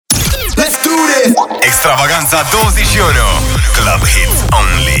Extravaganza 21 Club Hits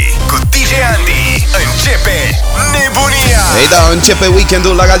Only cu DJ Andy. Începe nebunia. Ei da, începe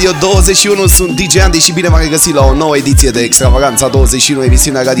weekendul la Radio 21. Sunt DJ Andy și bine v-am regăsit la o nouă ediție de Extravaganza 21,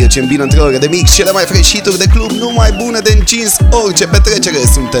 emisiunea radio ce îmbină între ore de mix cele mai fresh hituri de club, numai bune de încins orice petrecere.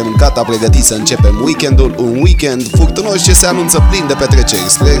 Suntem gata, pregătiți să începem weekendul, un weekend furtunos ce se anunță plin de petreceri.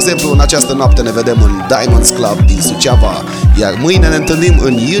 Spre exemplu, în această noapte ne vedem în Diamonds Club din Suceava, iar mâine ne întâlnim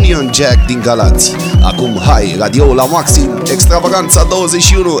în Union Jack din Galați. Acum, hai, radio la maxim, Extravaganza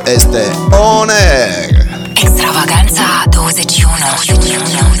 21 este on air! Extravaganza 21.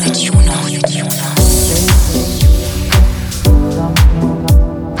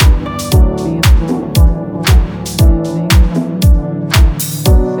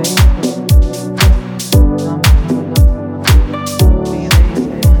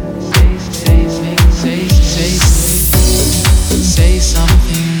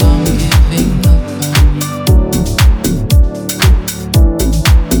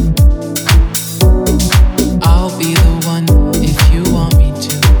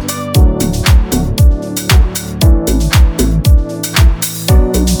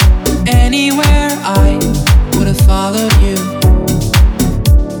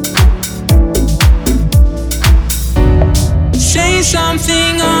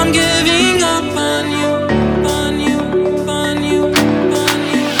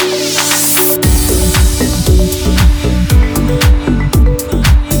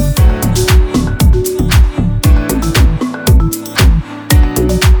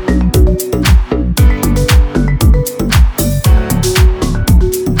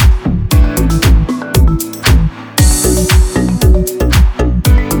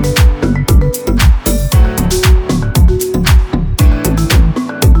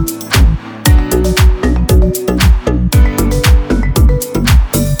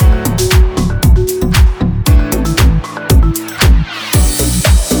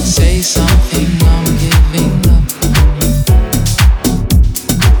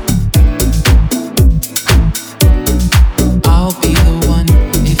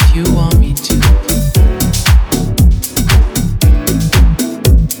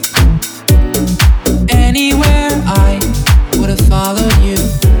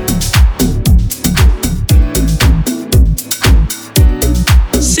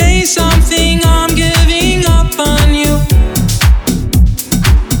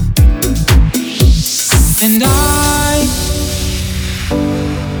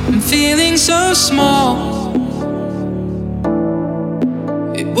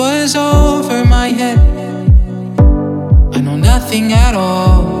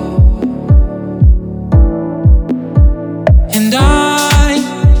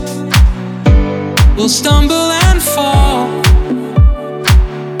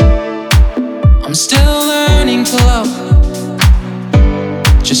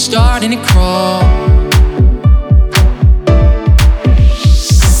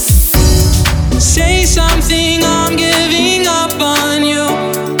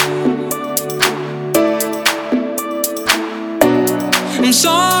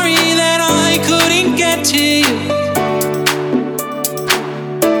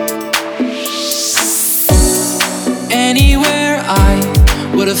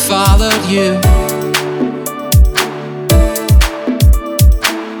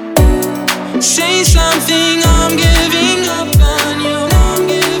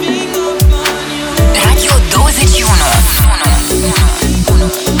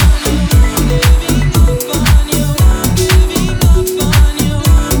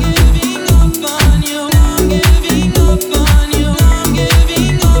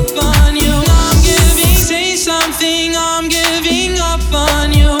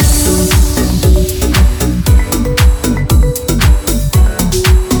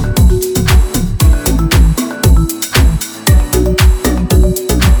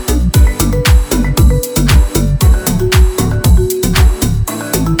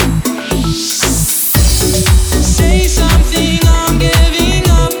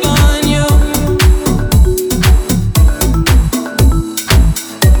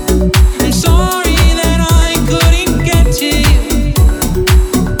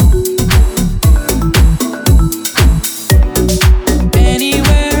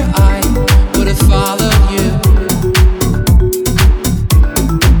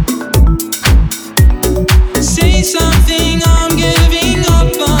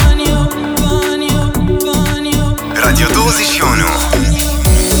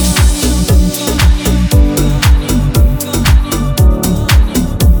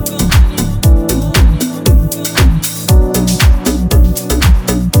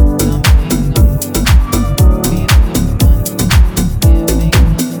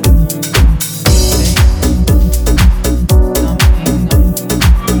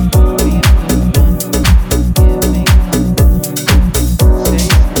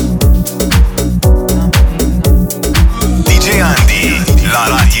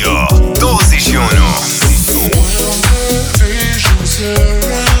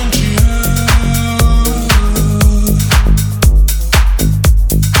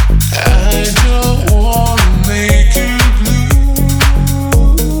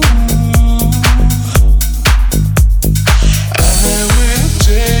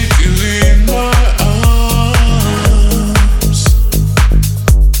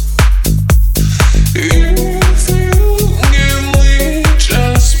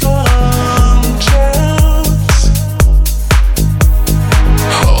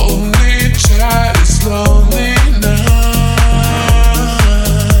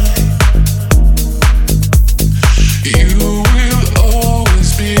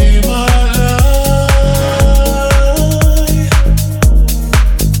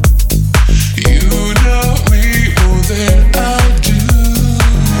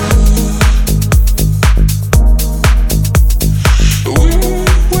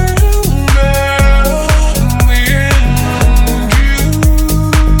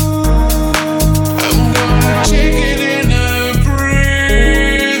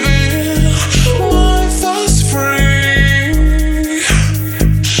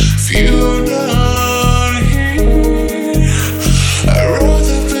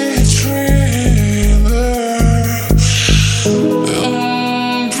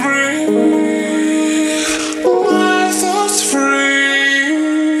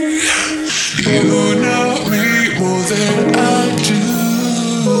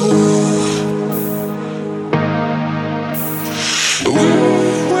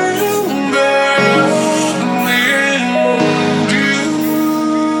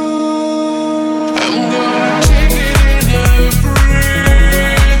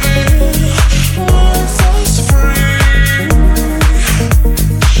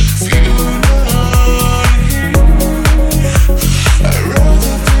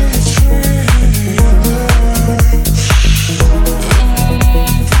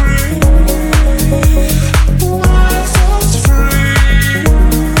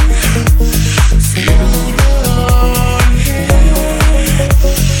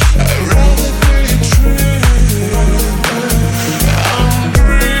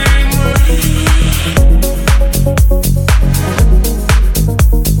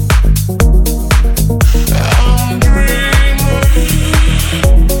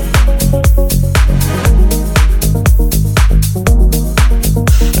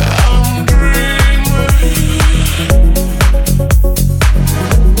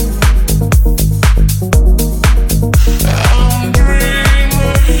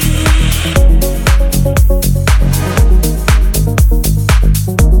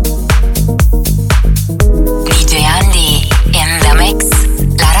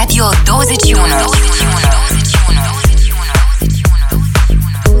 21.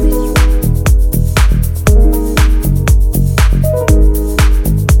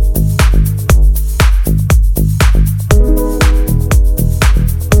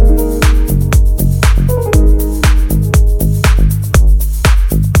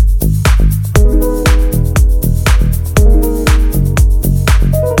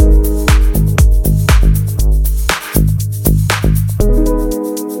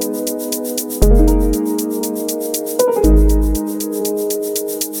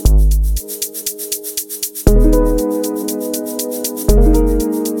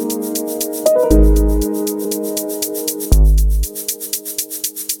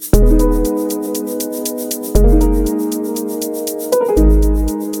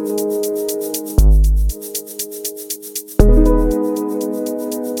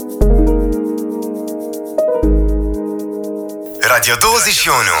 Radio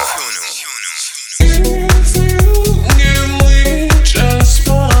 21.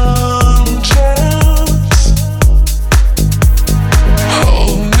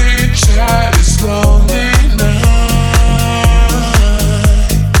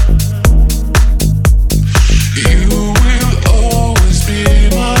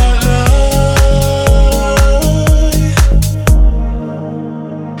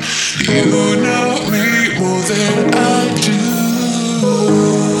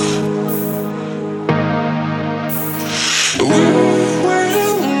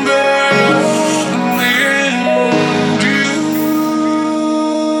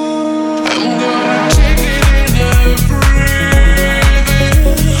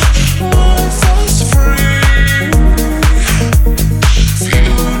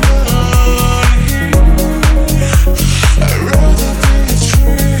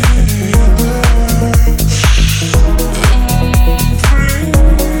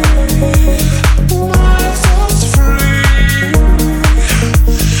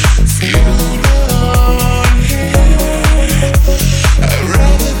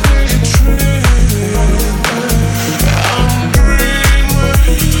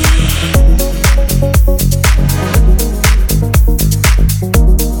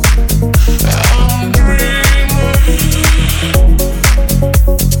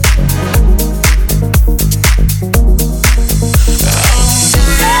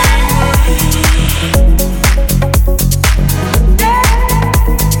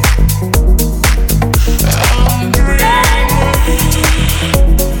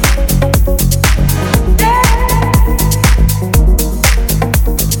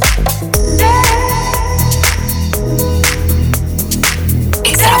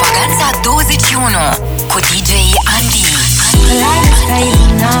 Cu DJ ANDI. The light is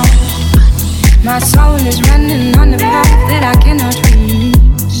fading now. My soul is running on the path that I cannot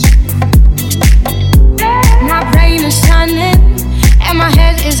reach. My brain is turning and my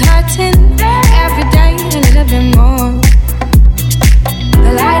head is hurting. Every day a little bit more.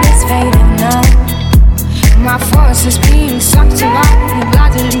 The light is fading now. My force is being sucked around the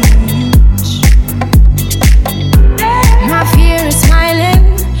bloody leech. My fear is smiling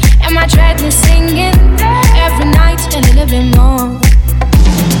and my dread is singing. Every night a little bit more.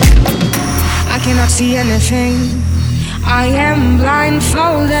 I cannot see anything. I am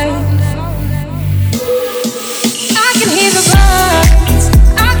blindfolded. I can hear the birds.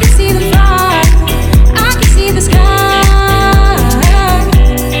 I can see the fly. I can see the sky.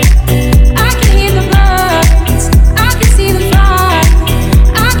 I can hear the birds. I can see the fly.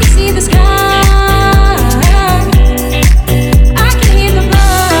 I can see the sky.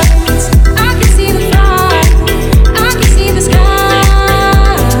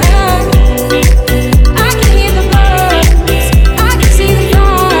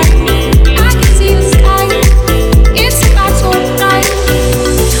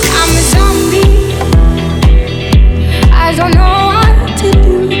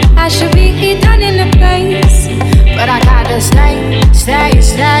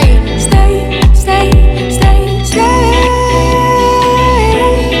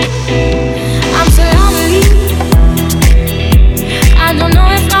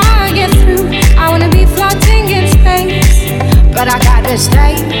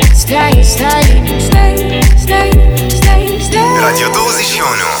 Radio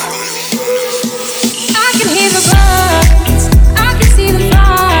 21. I can hear the birds, I can see the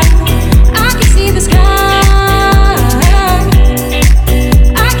fly, I can see the sky.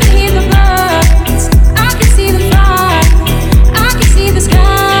 I can hear the birds, I can see the fly, I can see the sky.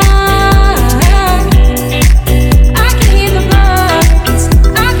 I can hear the birds,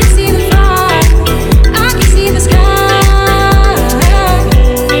 I can see the fly, I can see the sky.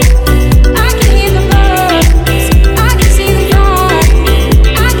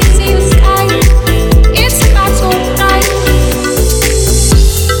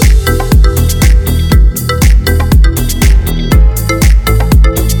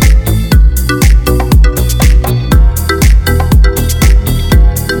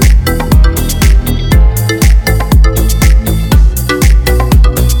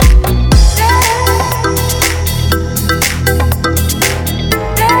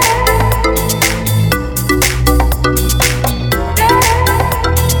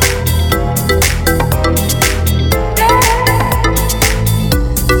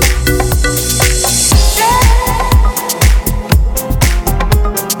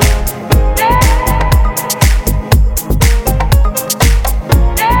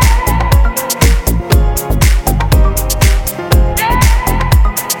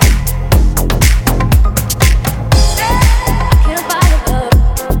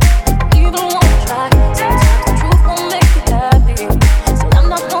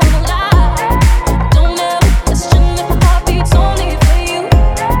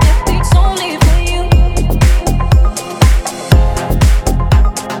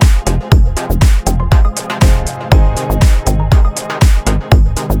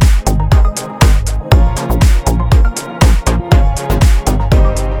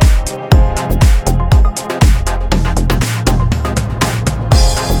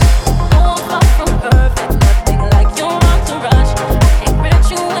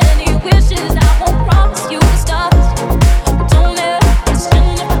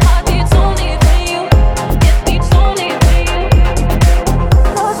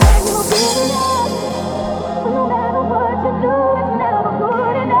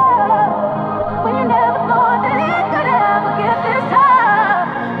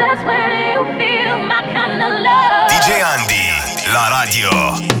 Radio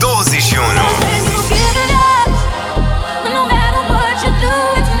 21.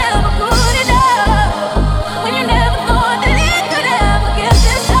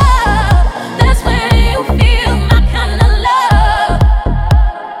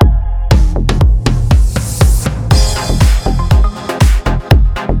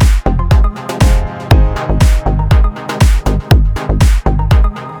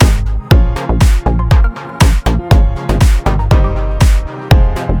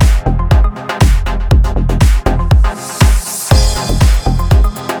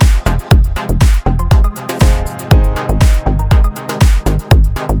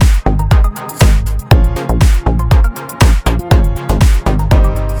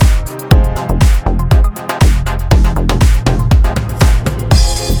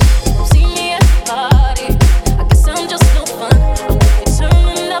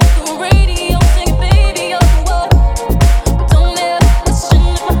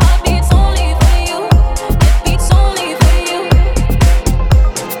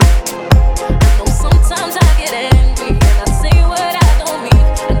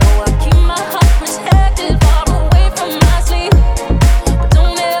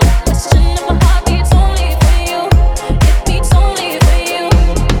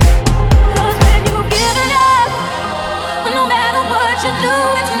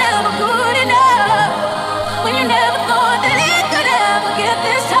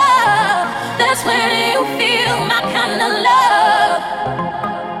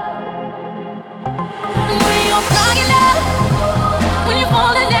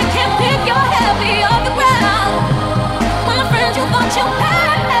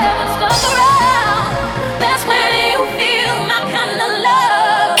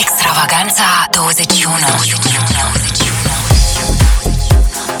 Extravaganza21.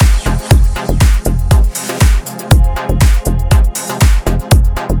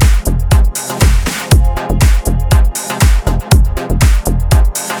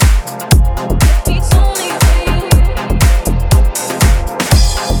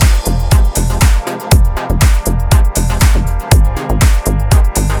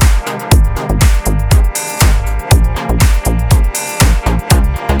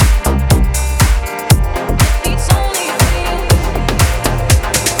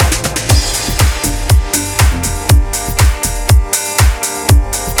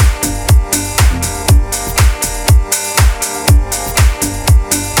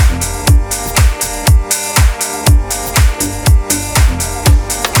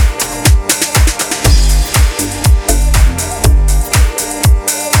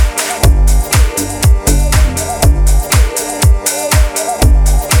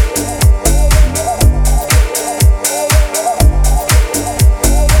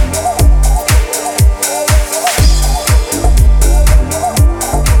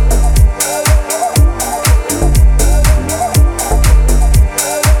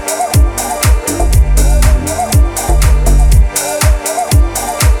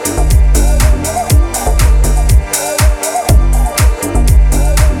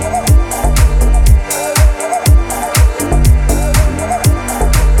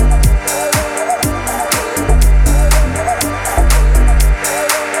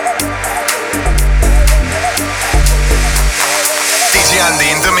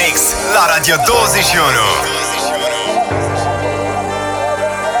 ANDI in the mix, la Radio 21.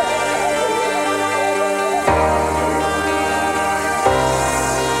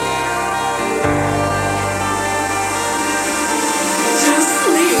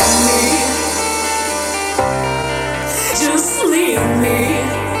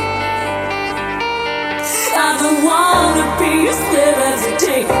 I don't wanna be your slave every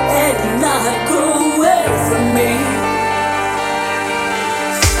day and not go away from me.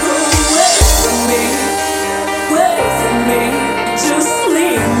 Go away from me, away from me. Just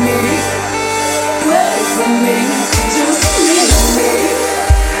leave me, away from me. Just leave me,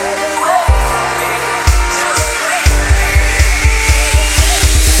 away from me. Just leave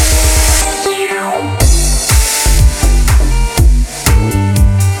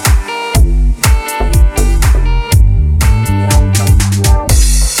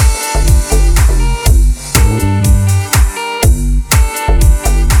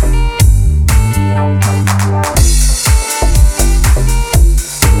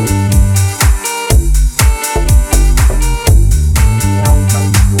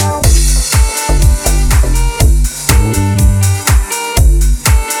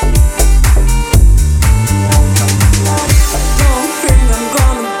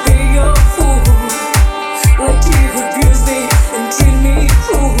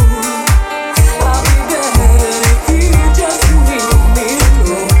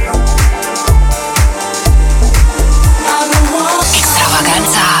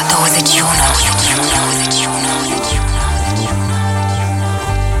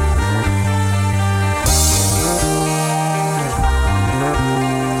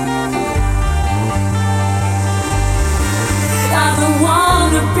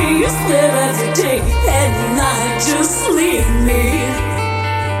slave every day and night. Just leave me.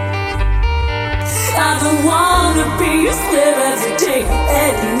 I don't wanna be your slave every day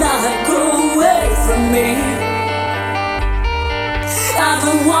and night. Go away from me. I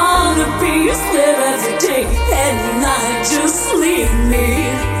don't wanna be your slave every day and night. Just leave me.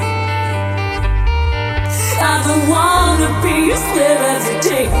 I don't wanna be your slave every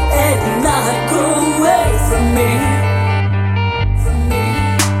day and night. Go away from me.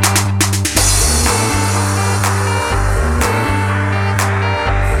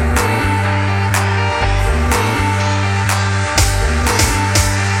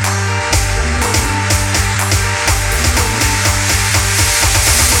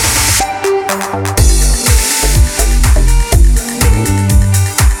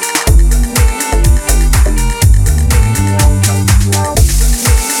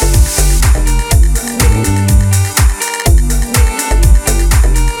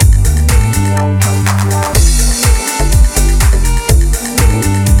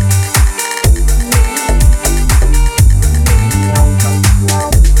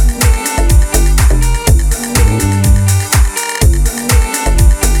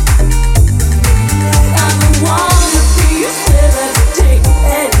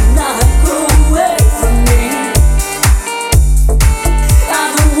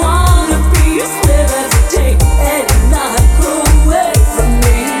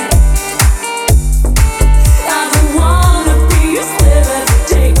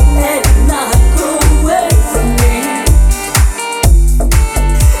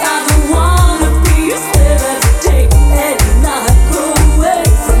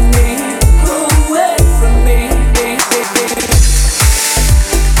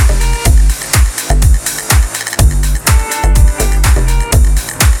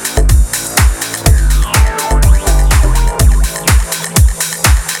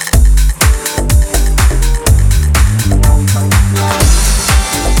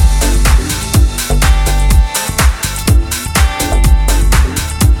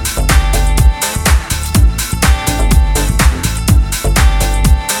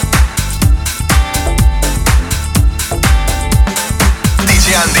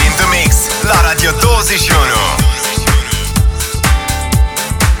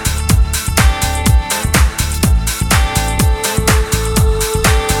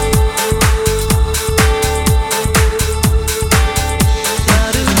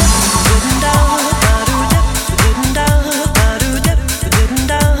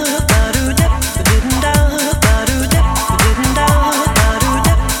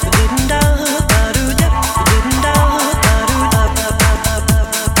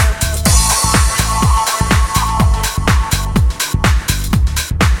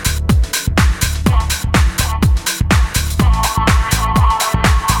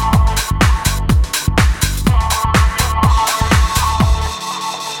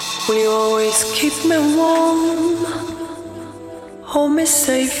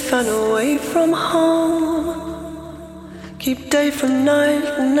 Keep day from night,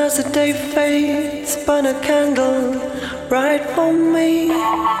 and as the day fades, burn a candle right for me.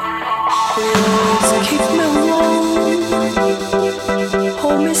 You always keep me warm,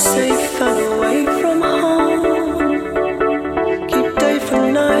 hold me safe and away from home. Keep day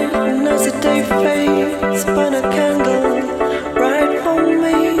from night, and as the day fades, burn a candle right for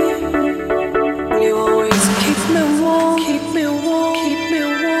me. You always keep me warm, keep me warm, keep me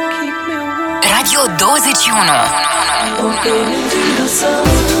warm, keep me warm. Radio 21. Walking into the sun.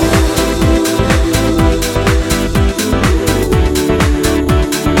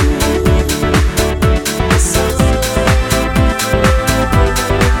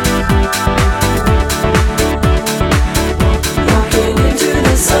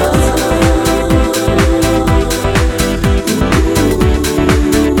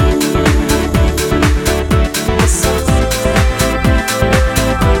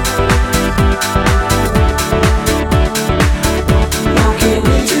 Walking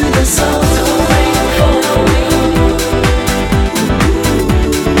into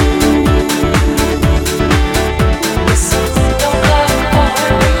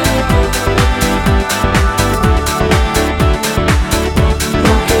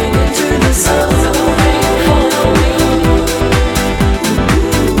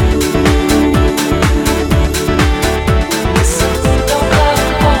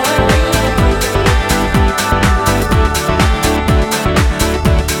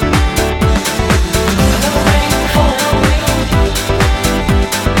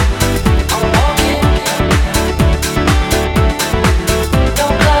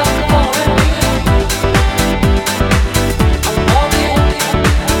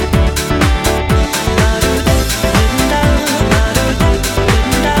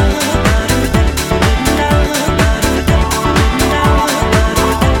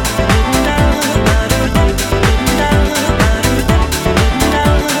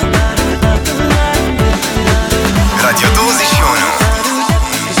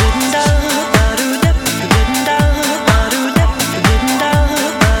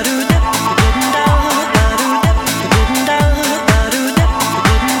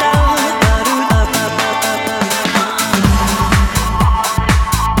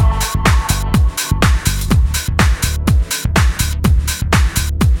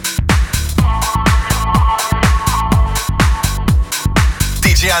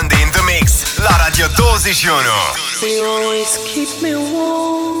 21. You always keep me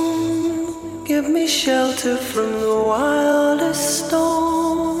warm, give me shelter from the wildest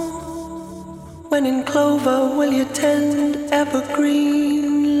storm. When in clover will you tend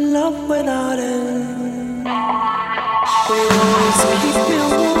evergreen love without end. You always keep me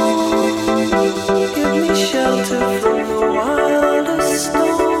warm, give me shelter from the wildest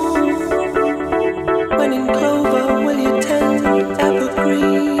storm. When in clover will you tend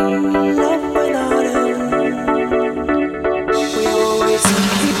evergreen love without end. We always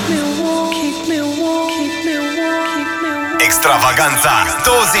keep me warm, keep me warm, keep me warm, keep me warm. Extravaganza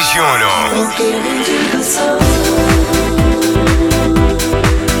 21. Walking into the sun.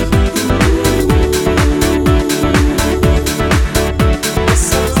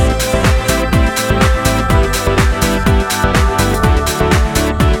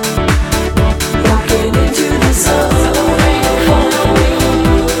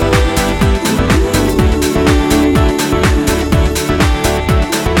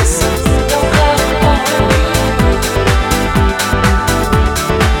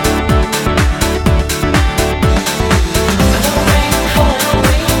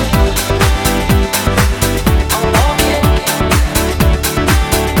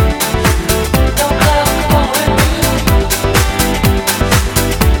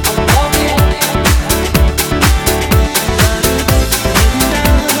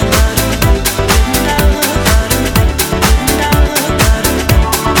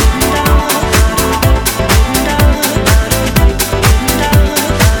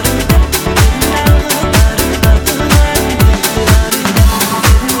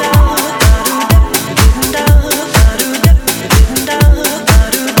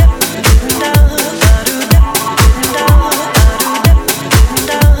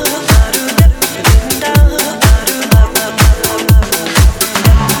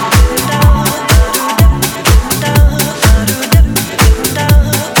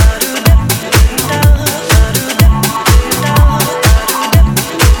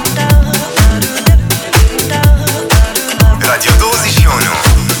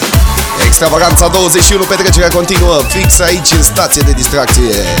 Extravaganța 21, petrecerea continuă fix aici în stație de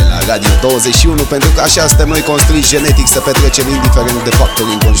distracție la Radio 21, pentru că așa suntem noi construiți genetic să petrecem indiferent de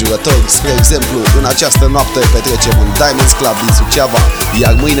factorii înconjurători. Spre exemplu, în această noapte petrecem în Diamonds Club din Suceava,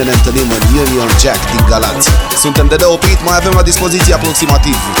 iar mâine ne întâlnim în Union Jack din Galați. Suntem de neoprit, mai avem la dispoziție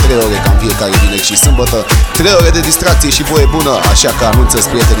aproximativ 3 ore ca în fiecare vineri și sâmbătă, 3 ore de distracție și voie bună, așa că anunță-ți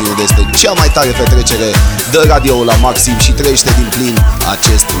prietenilor de este cea mai tare petrecere, dă radio la maxim și trăiește din plin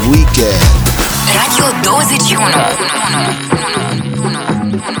acest weekend. Radio 21.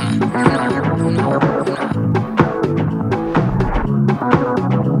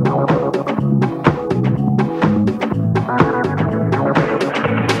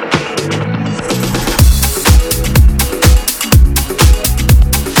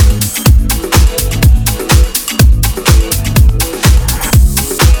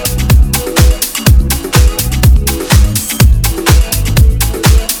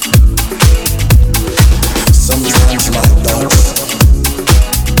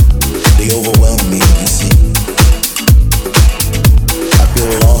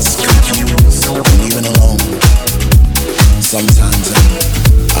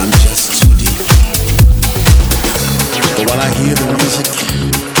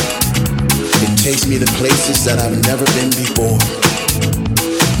 That I've never been before.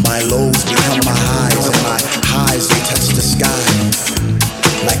 My lows become my highs, and my highs, they touch the sky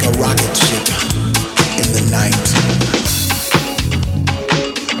like a rocket ship in the night.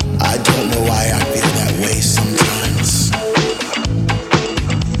 I don't know why I feel that way sometimes.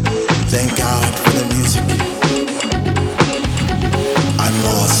 Thank God for the music. I'm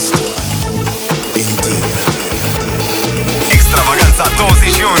lost indeed. Extravaganza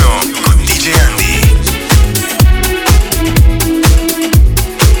 21 con DJ Andy.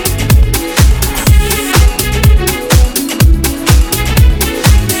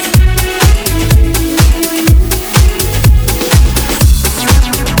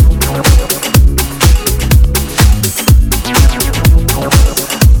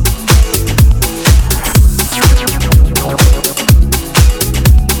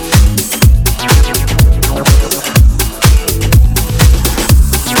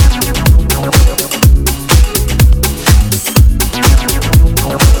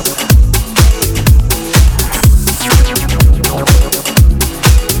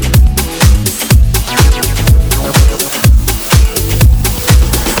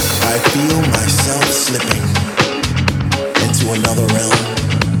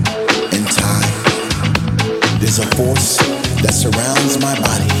 There's a force that surrounds my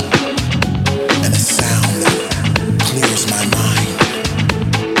body, and a sound clears my mind.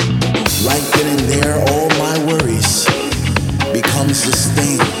 Right then and there, all my worries becomes this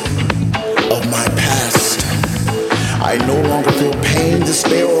thing of my past. I no longer feel pain,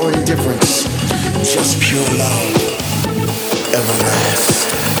 despair, or indifference. Just pure love.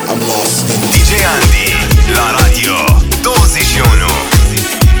 Everlast. I'm lost in DJ Andy, la radio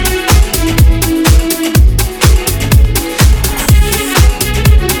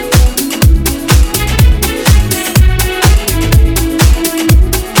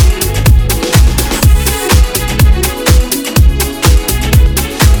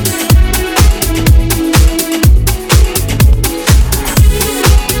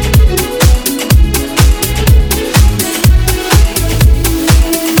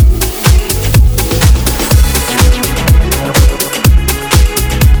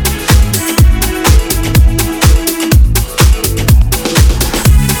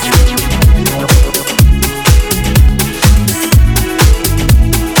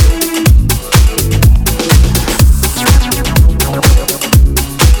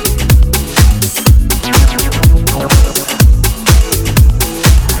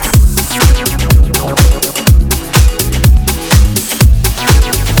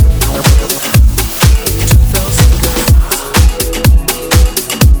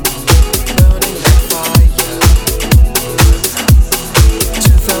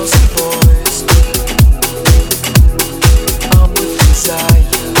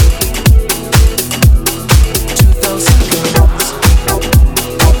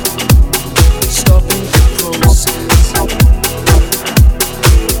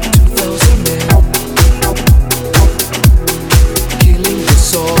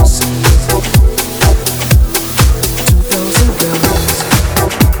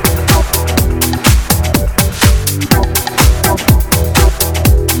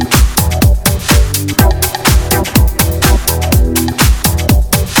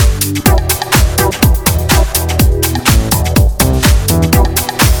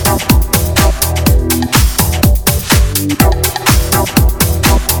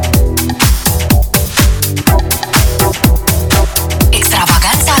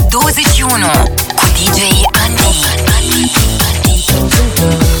 21.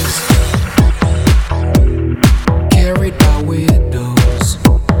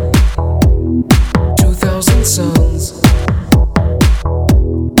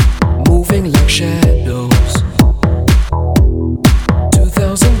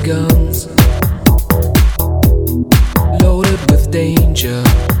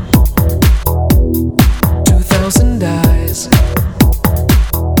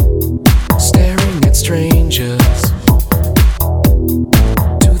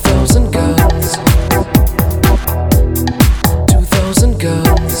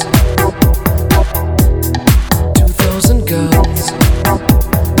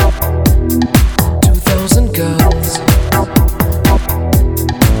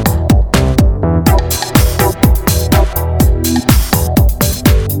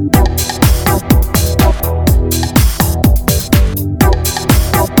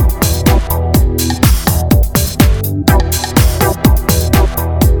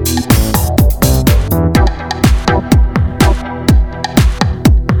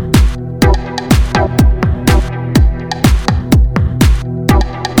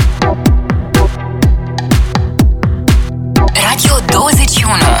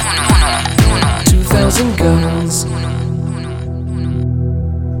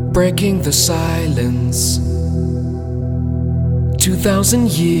 Breaking the silence.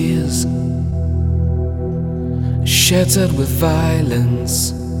 2,000 years shattered with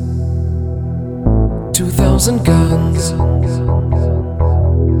violence. 2,000 guns.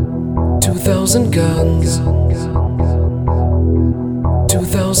 2,000 guns.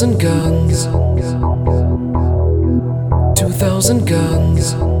 2,000 guns. 2,000 guns. 2,000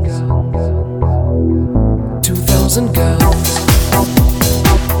 guns. 2,000 guns. 2,000 guns.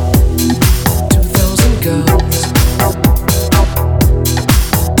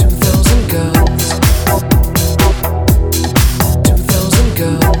 2,000 guns. 2,000 guns. 2,000 guns. 2,000 guns.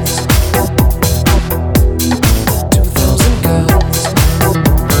 2,000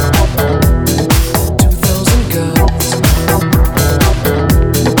 guns.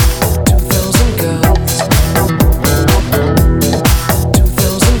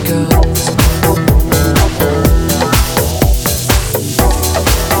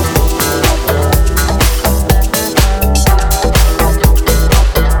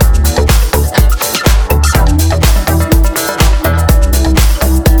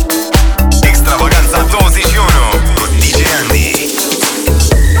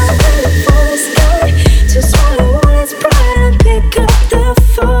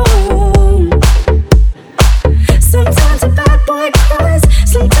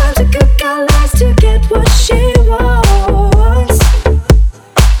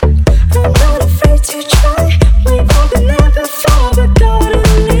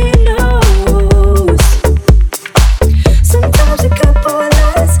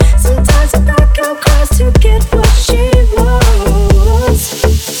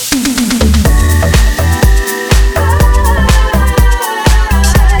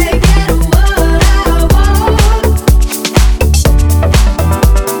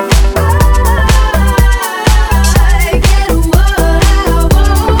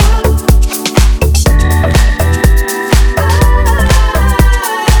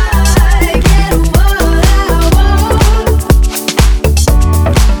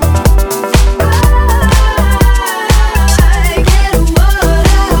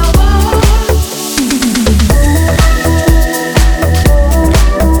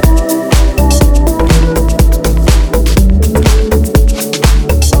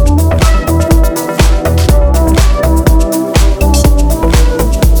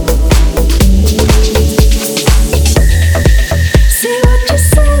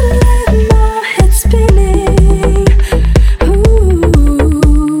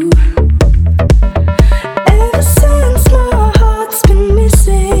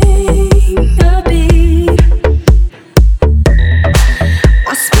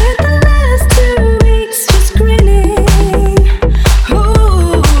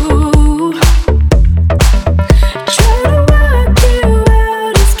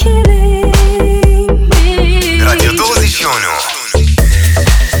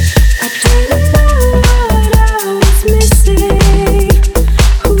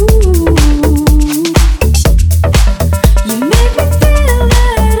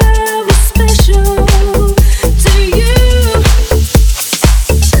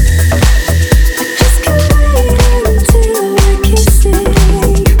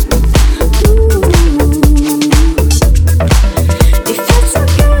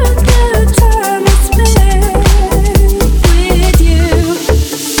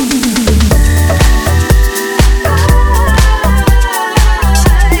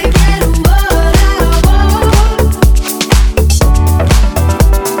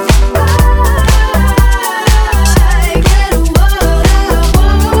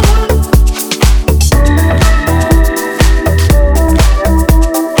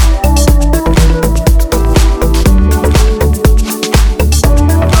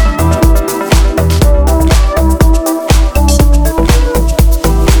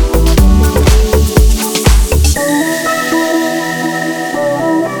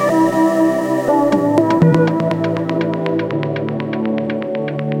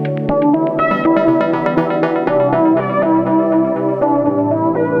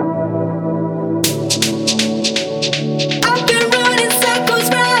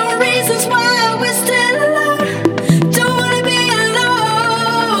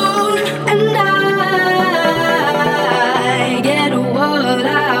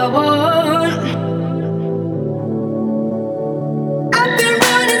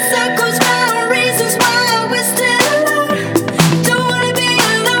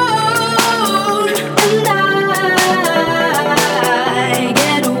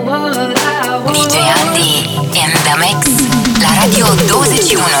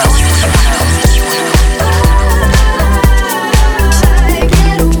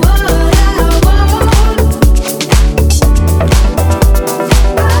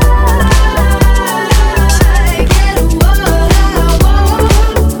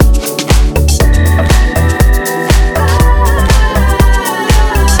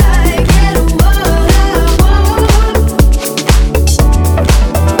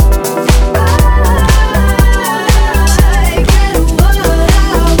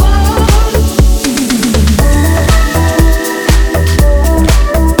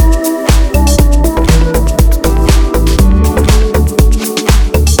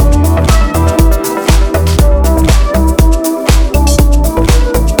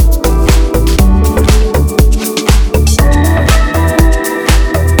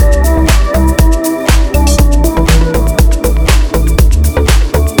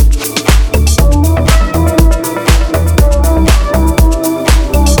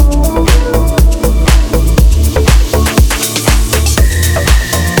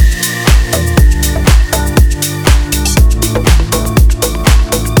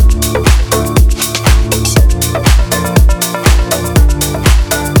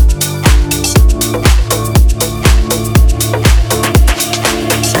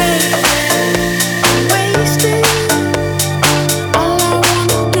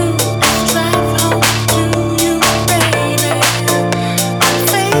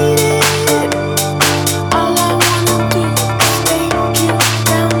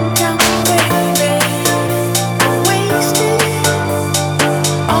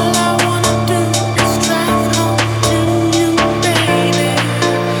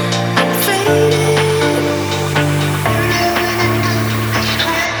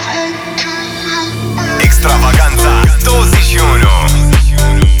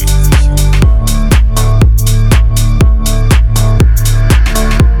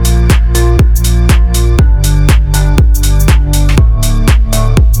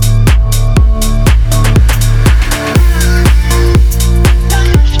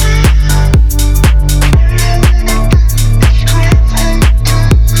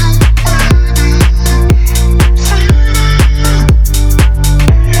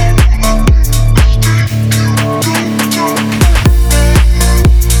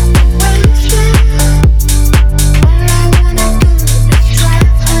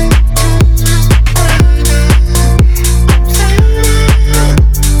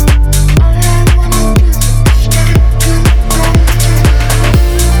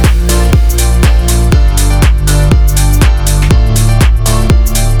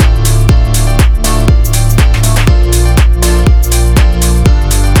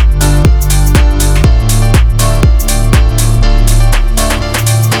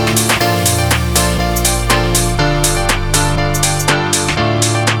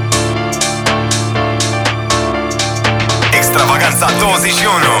 Extravaganza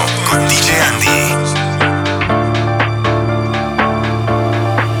 21 cu DJ Andy.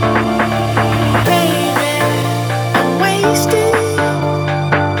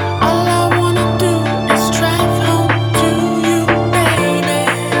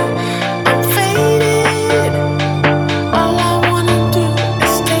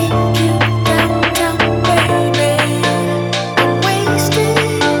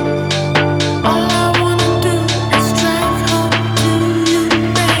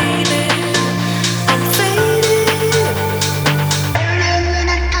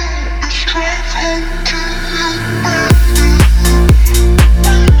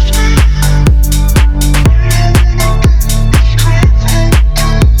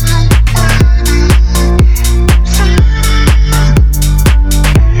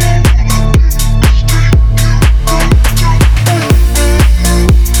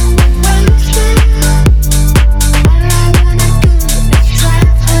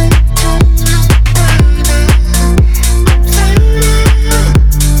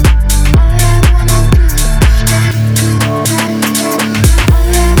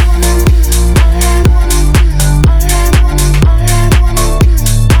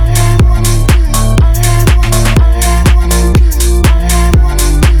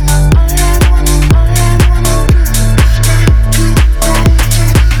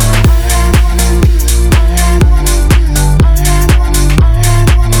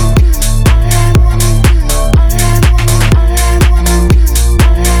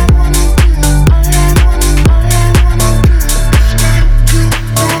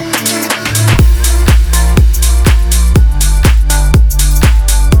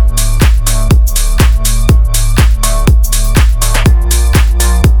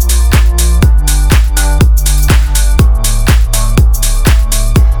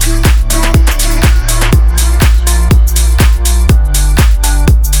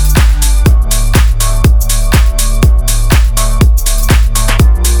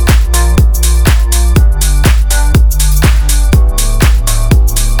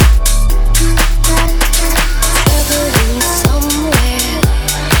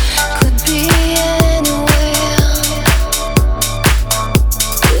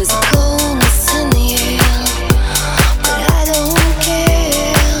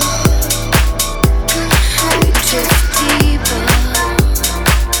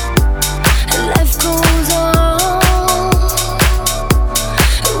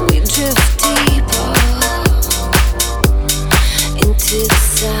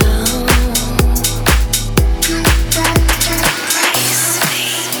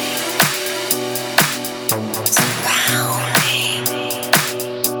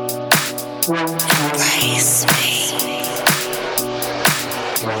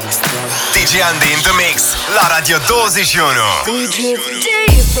 DJ Andy in the mix, la Radio 21. We drift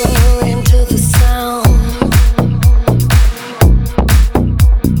deeper into the sound.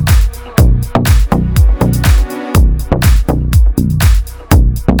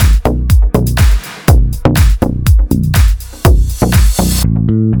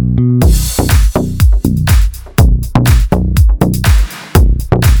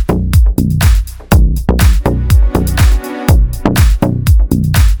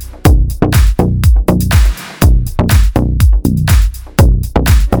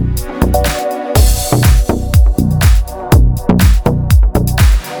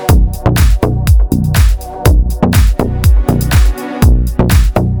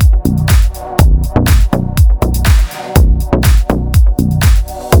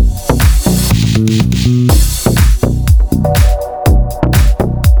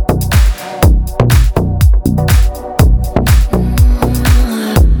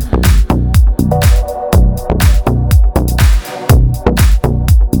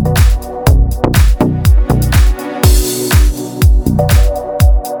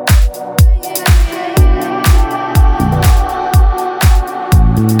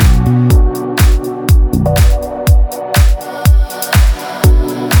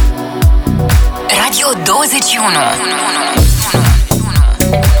 Radio 21.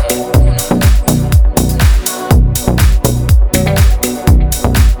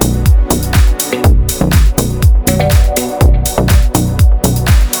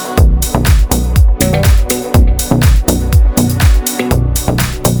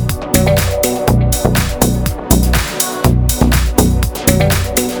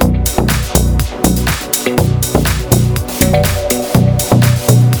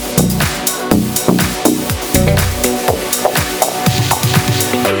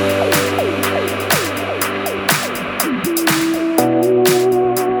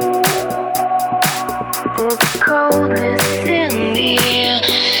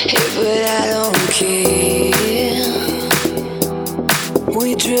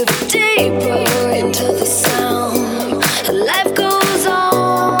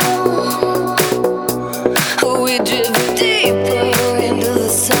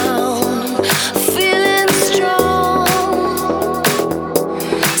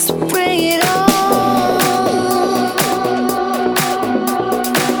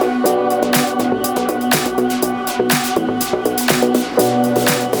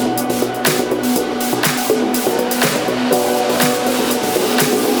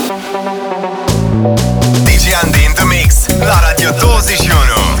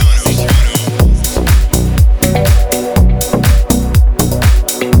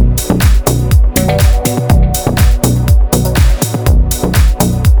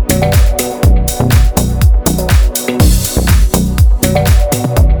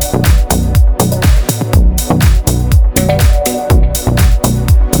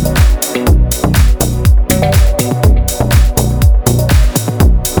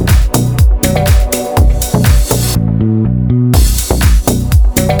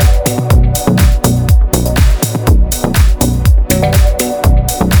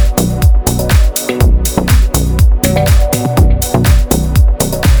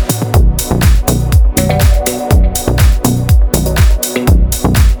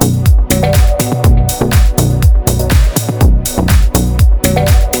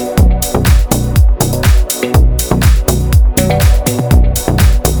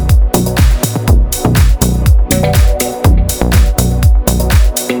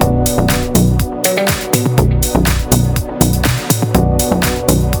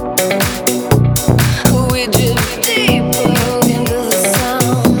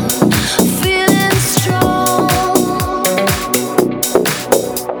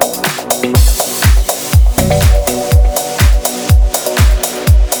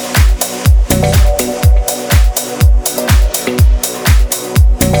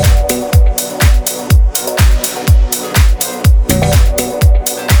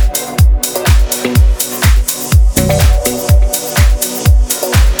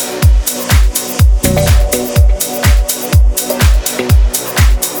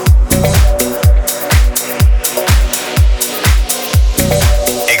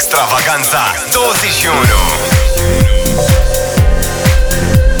 Extravaganza 21.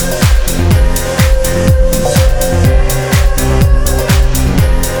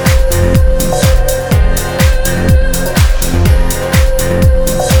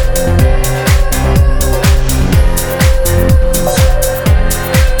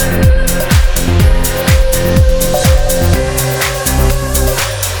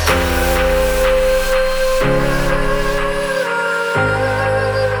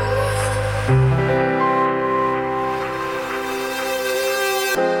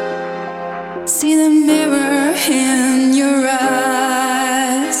 See the mirror in your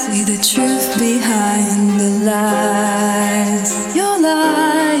eyes. See the truth behind the lies. Your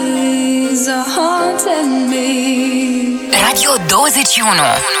lies are haunting me. Radio 21.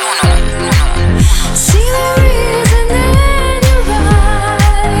 See the reason in your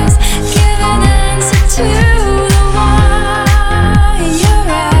eyes. Give an answer to the why. Your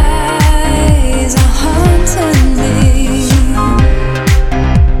eyes are haunting me.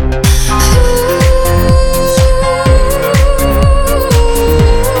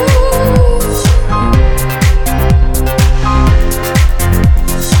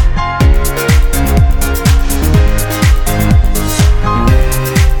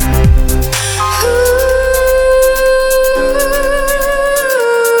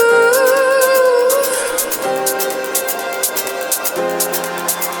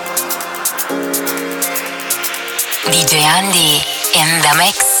 DJ Andy in the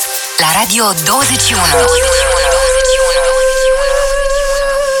mix. La Radio 21.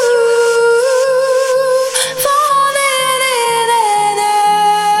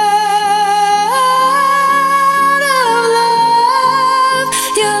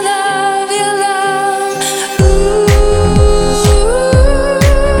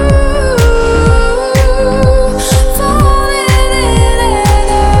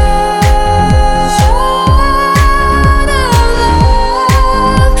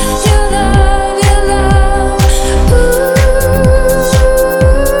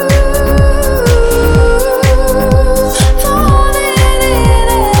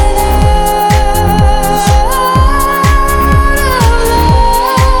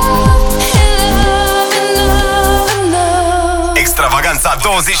 Extravaganza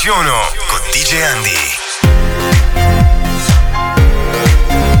 21 con DJ Andy.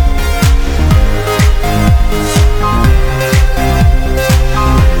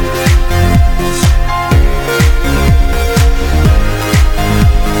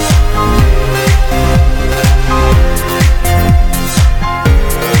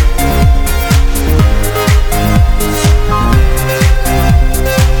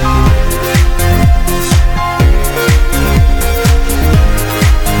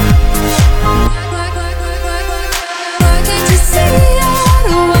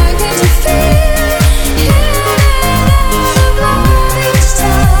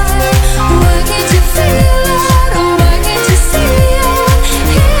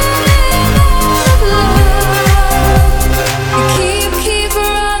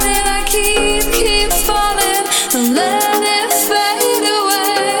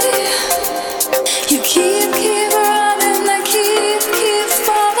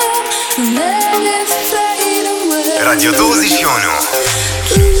 Radio 21.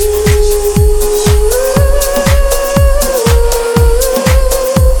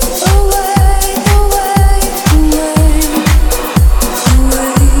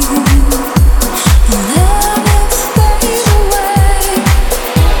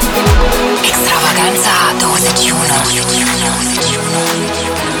 Extravaganza 21.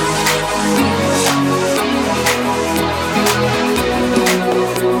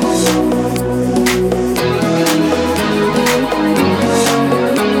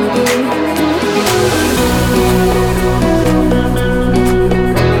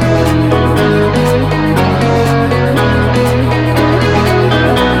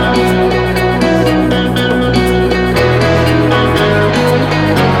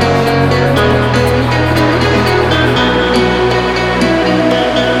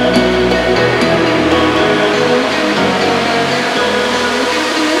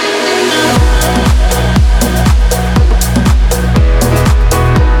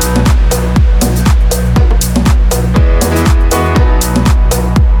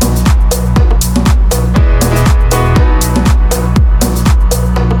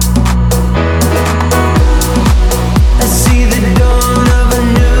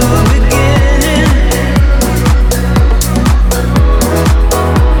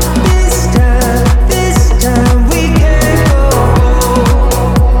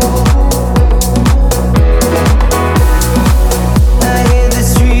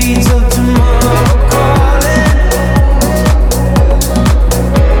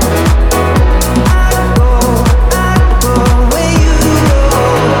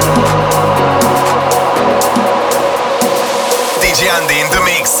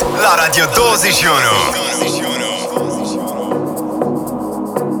 Mix la Radio 21.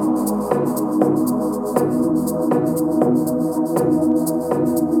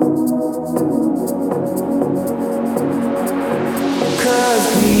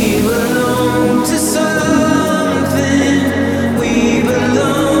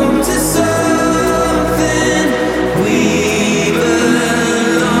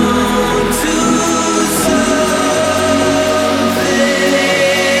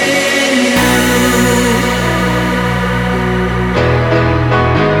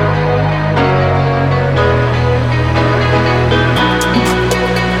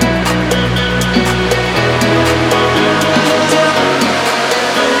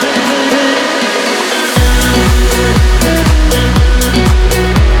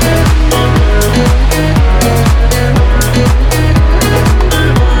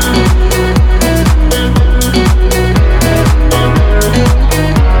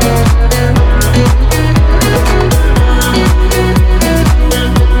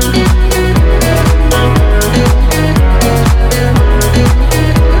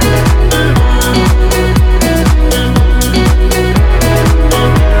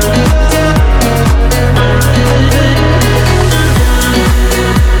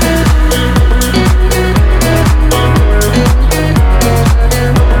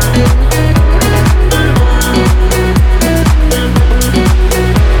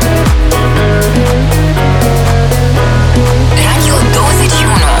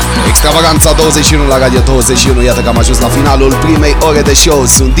 Extravaganța 21 la Radio 21. Iată că am ajuns la finalul primei ore de show.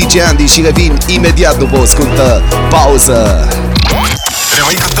 Sunt DJ Andy și revin imediat după o scurtă pauză.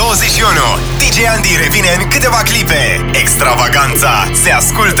 Rămâi cu 21. DJ Andy revine în câteva clipe. Extravaganța se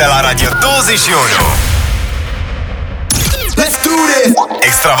ascultă la Radio 21. Let's do this!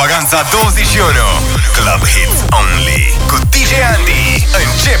 Extravaganța 21 Club Hits Only cu DJ Andy.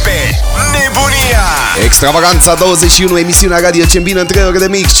 Începe nebunia. Extravaganța 21, emisiunea radio ce îmbină în 3 ore de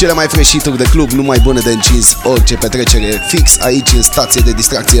mix, cele mai fresh hit-uri de club, numai bune de încins, orice petrecere fix aici în stație de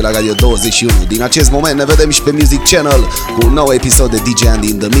distracție la Radio 21. Din acest moment ne vedem și pe Music Channel cu un nou episod de DJ Andy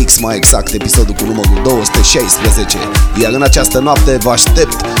in the Mix, mai exact episodul cu numărul 216. Iar în această noapte vă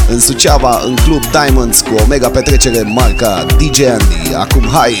aștept în Suceava, în Club Diamonds, cu o mega petrecere marca DJ Andy. Acum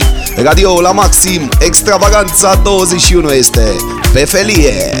hai, radio la maxim, Extravaganța 21 este pe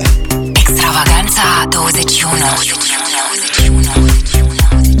felie. Extravaganța 21.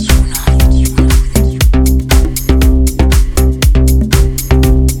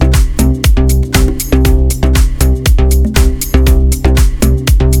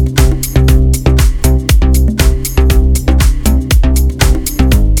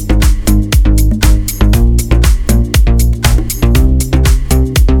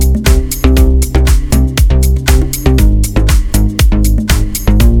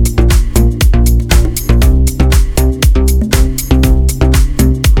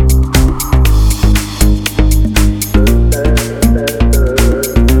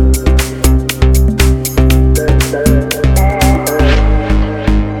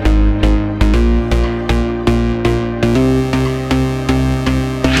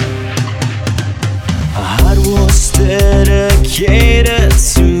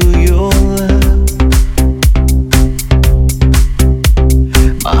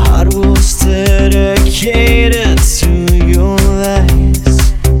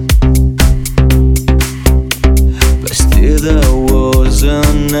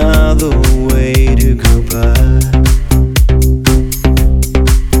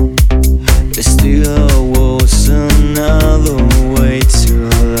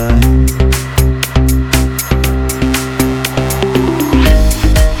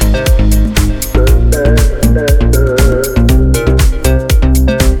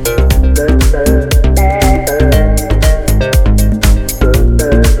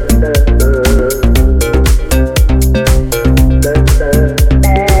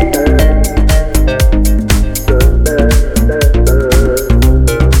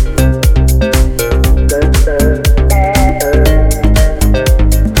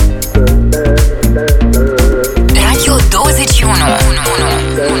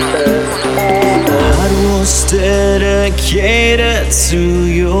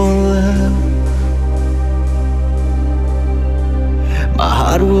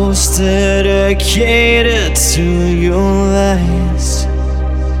 Dedicated to your lies,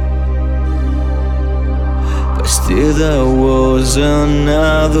 but still there was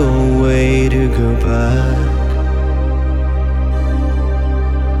another way to go back.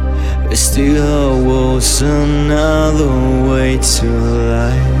 But still there was another way to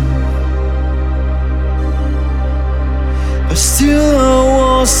life. but still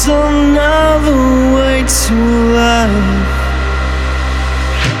I was another way to life.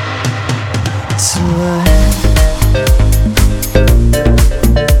 To life.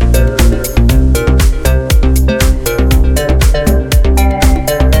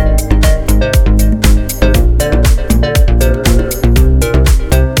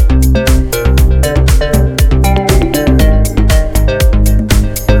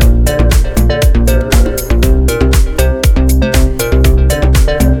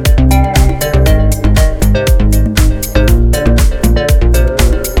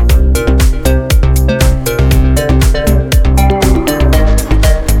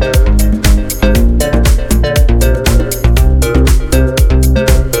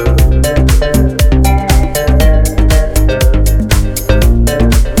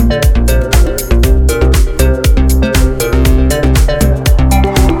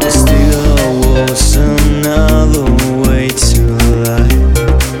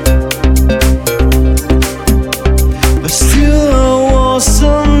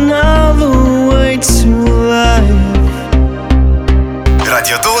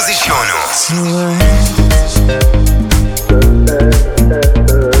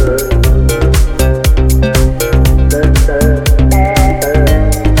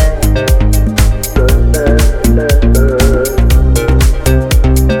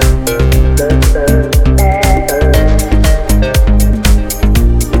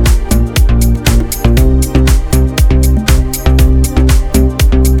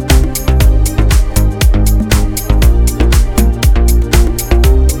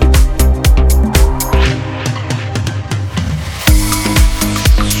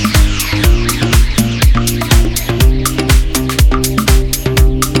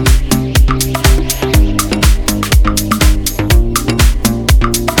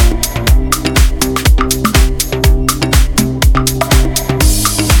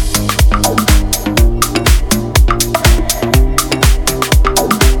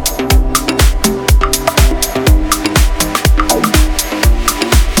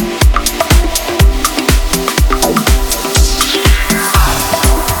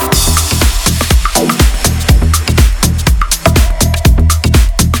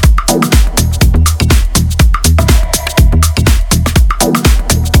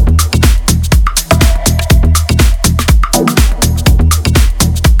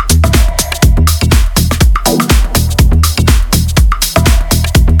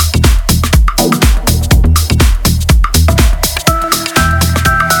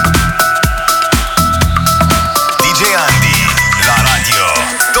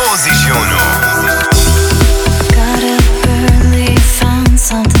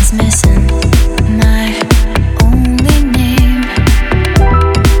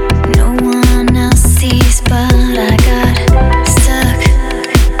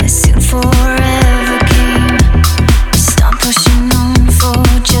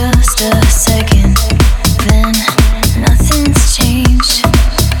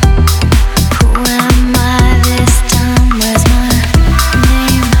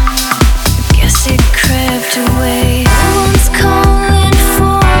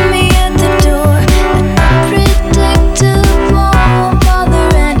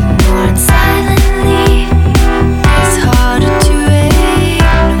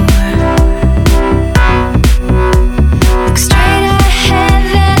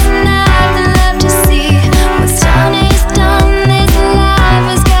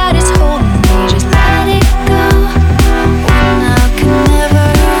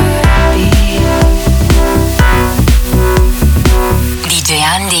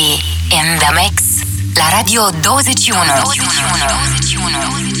 Radio 21.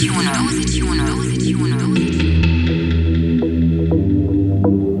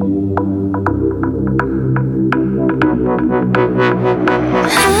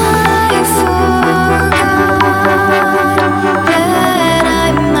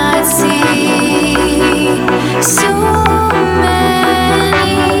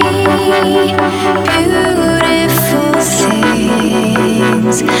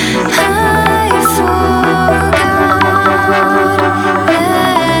 I forgot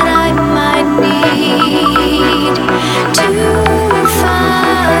that I might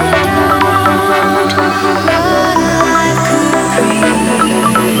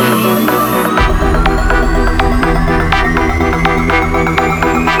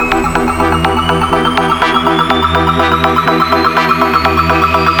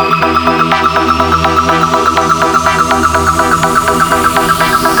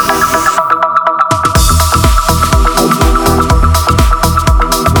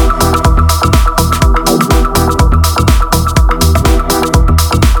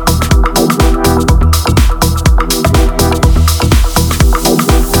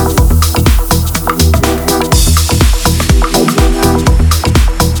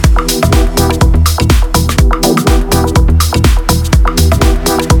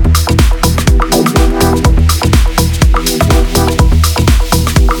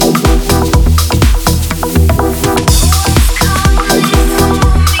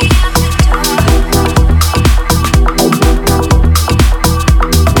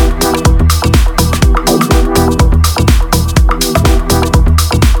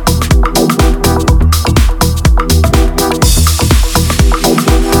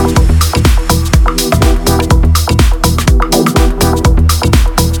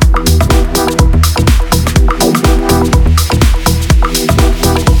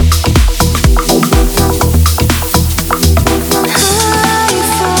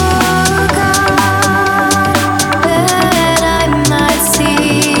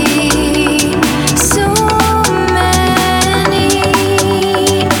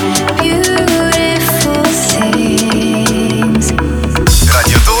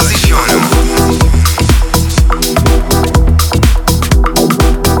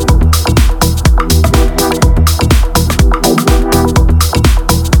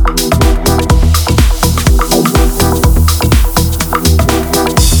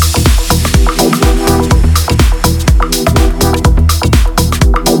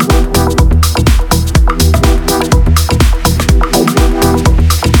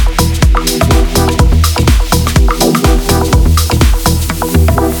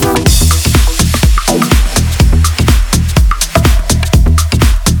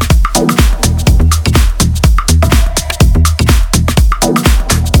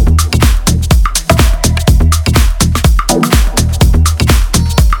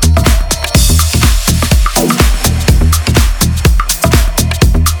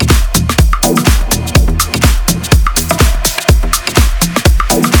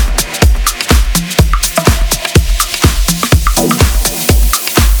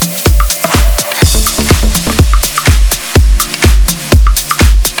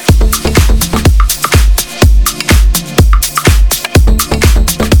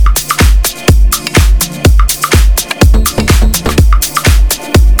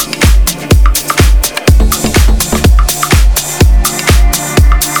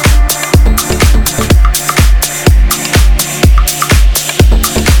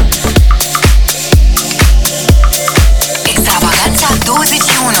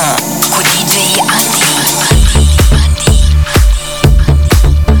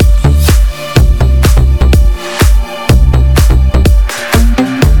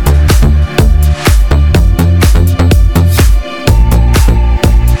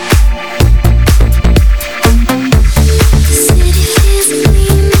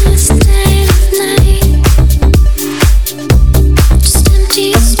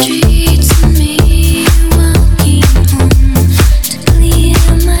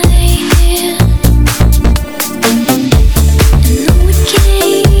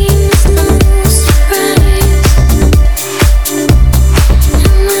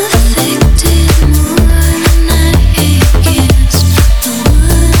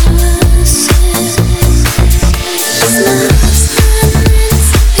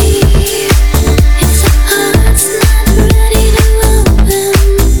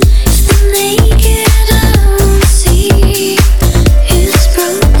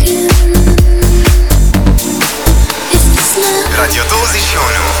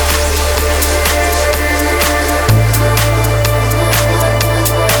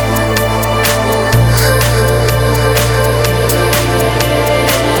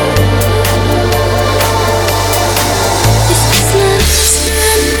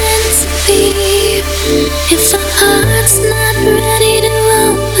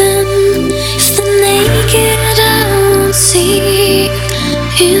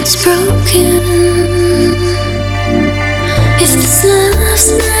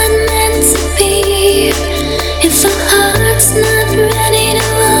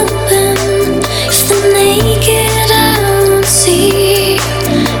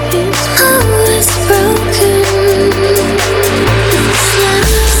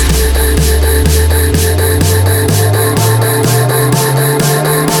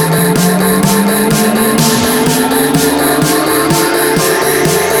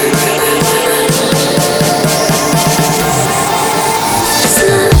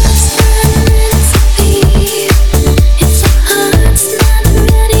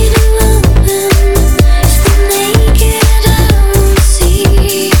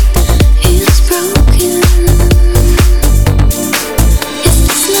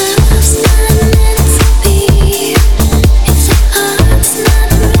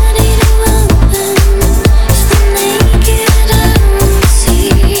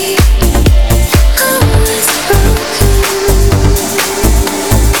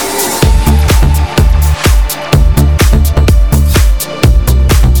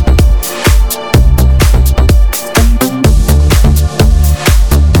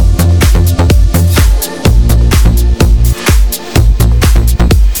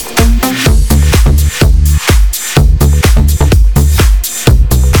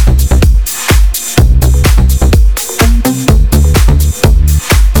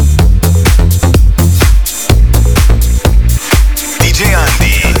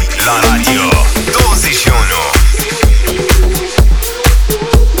la Radio 21.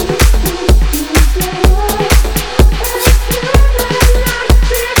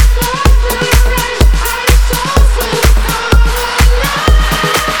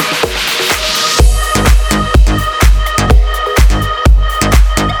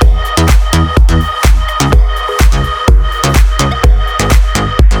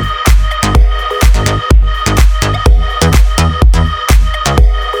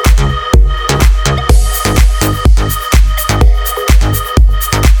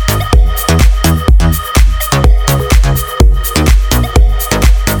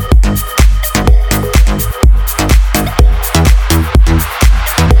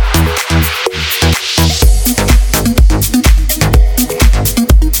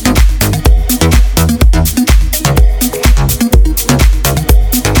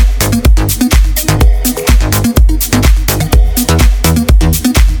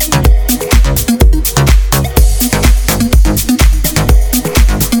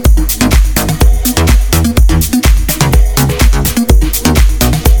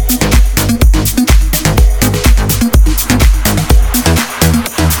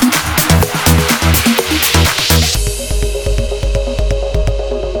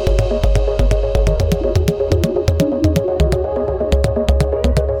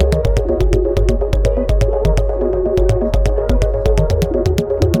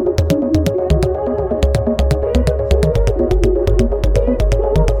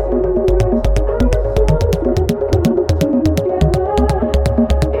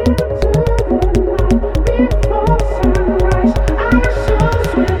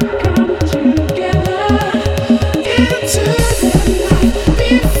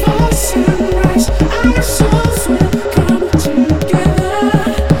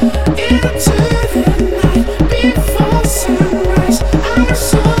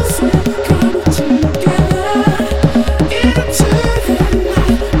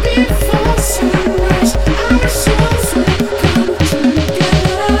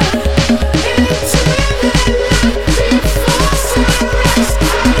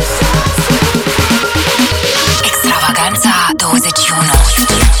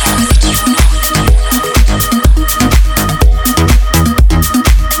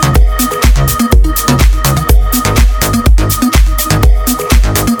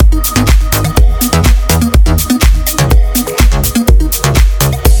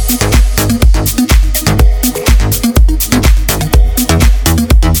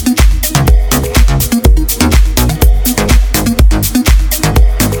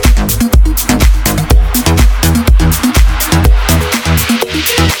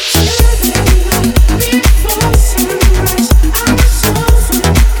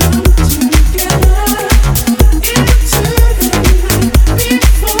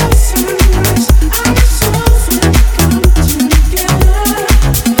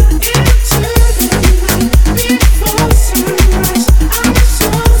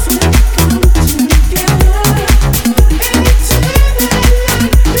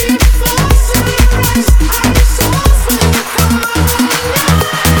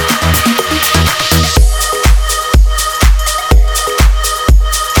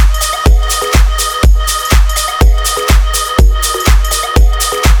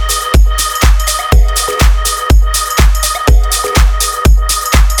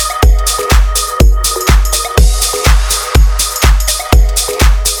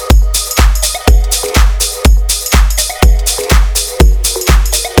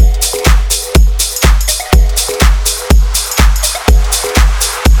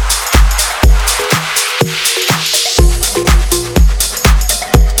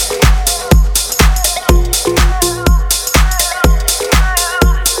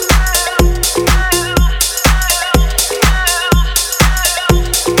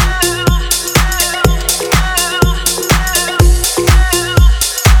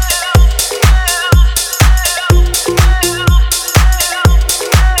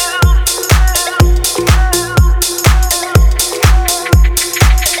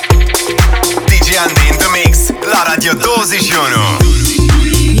 Radio 21.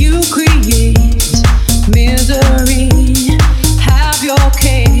 You create misery, have your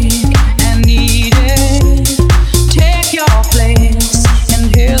cake and eat it. Take your place in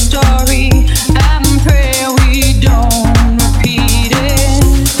history and pray we don't repeat it.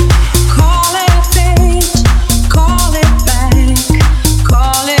 Call it fate, call it back,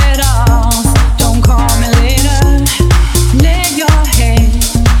 call it off, don't call me later. Lay your head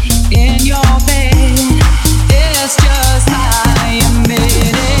in your bed, it's just how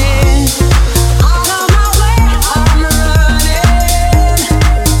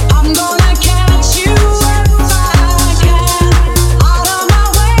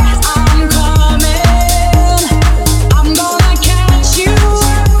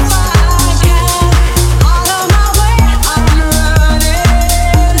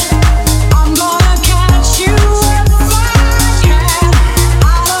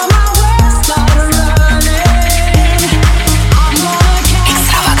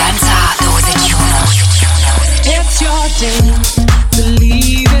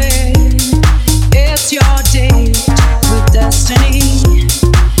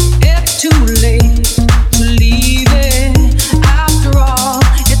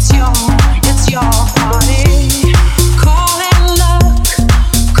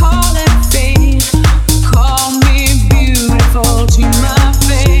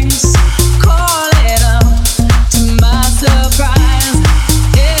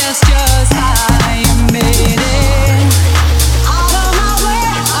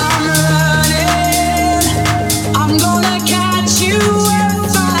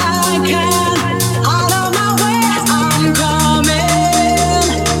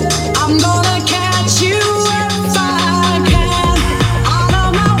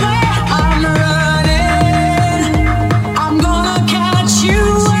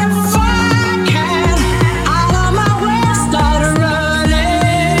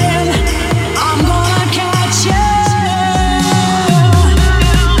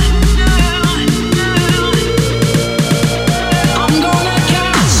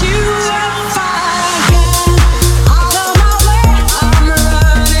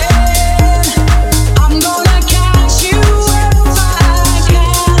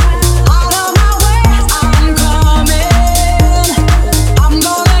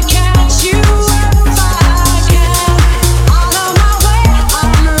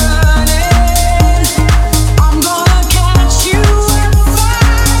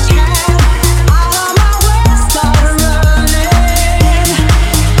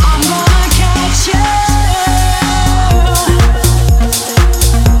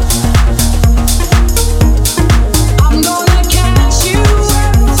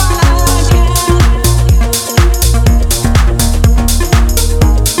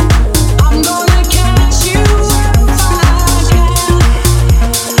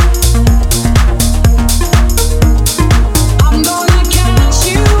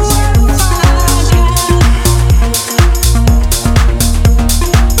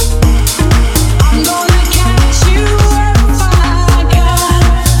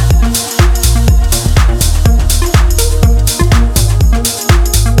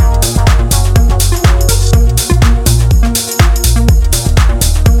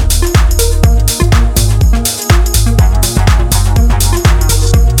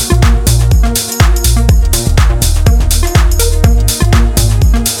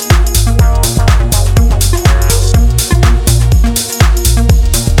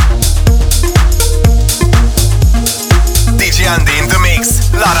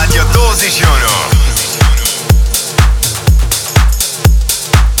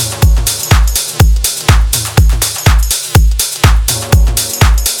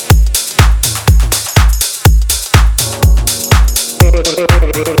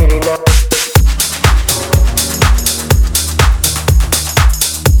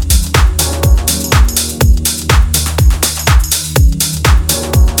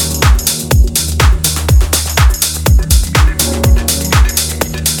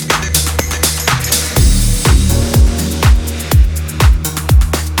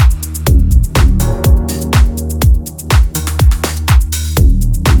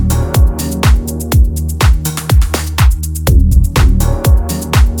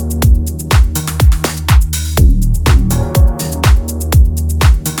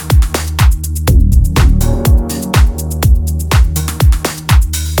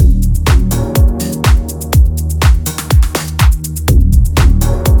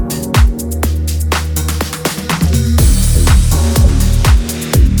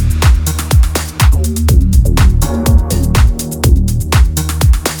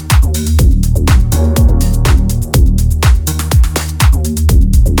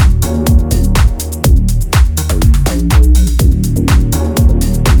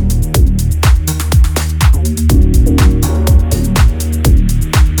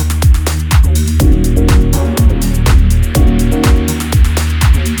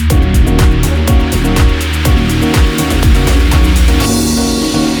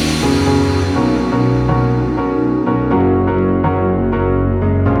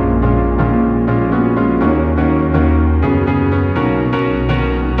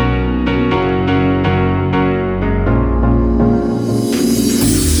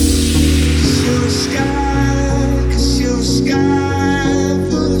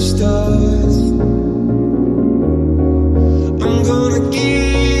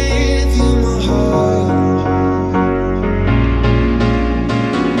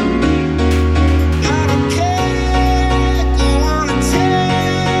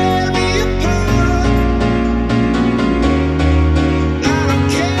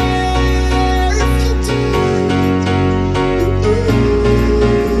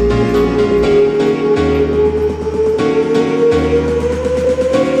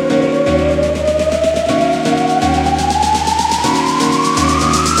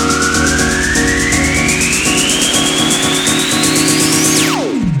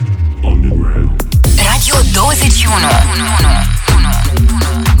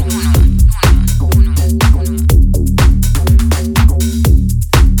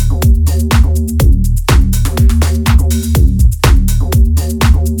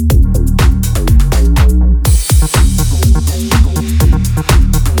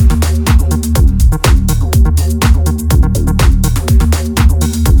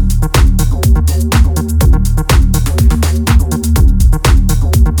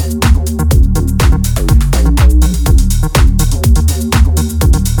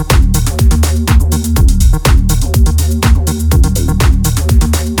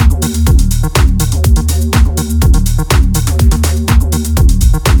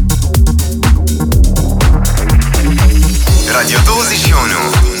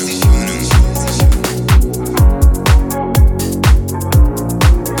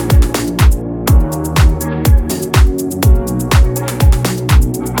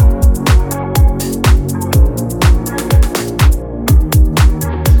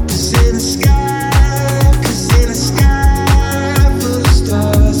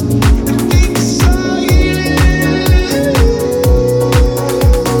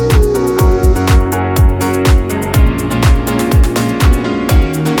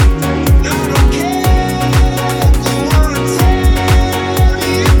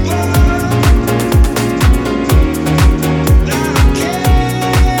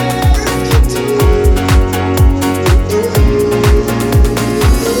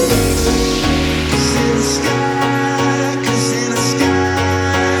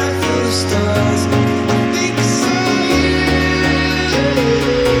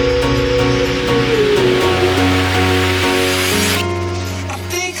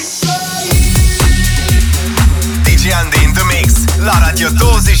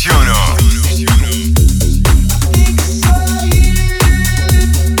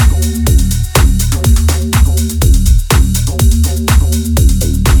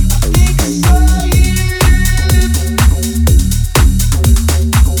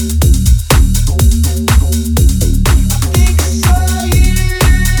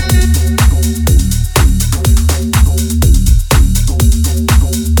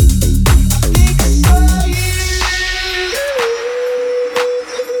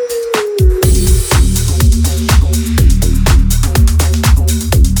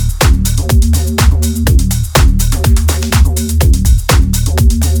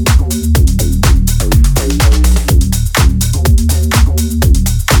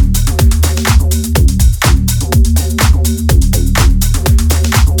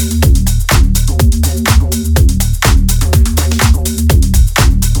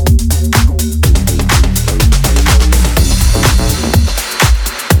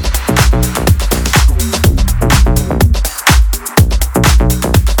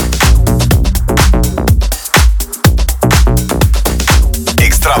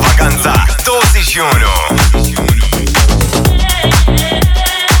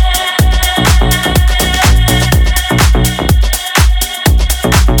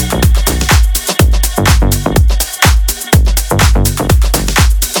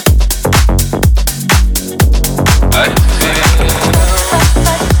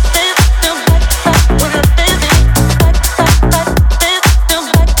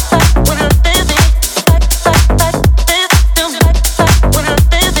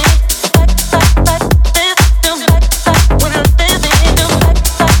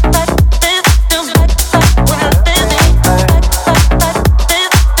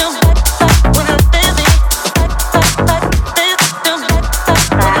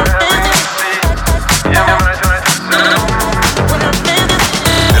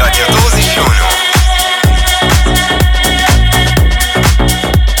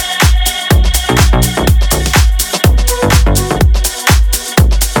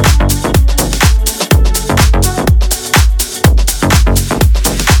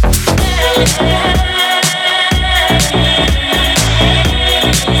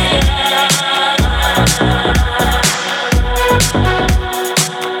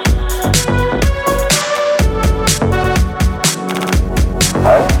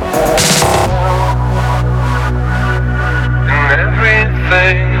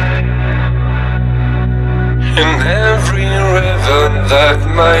that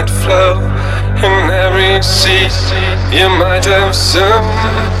might flow in every sea. You might have some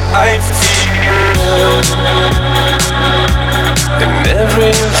I feel in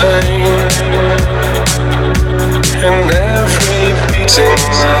every vein, in every beating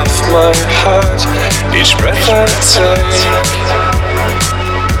of my heart, each breath I take.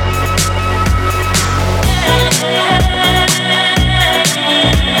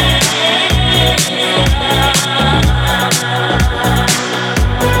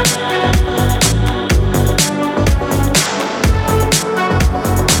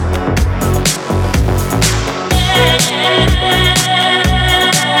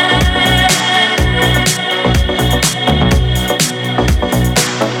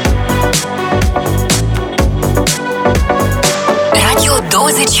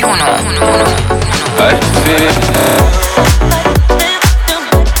 21. I feel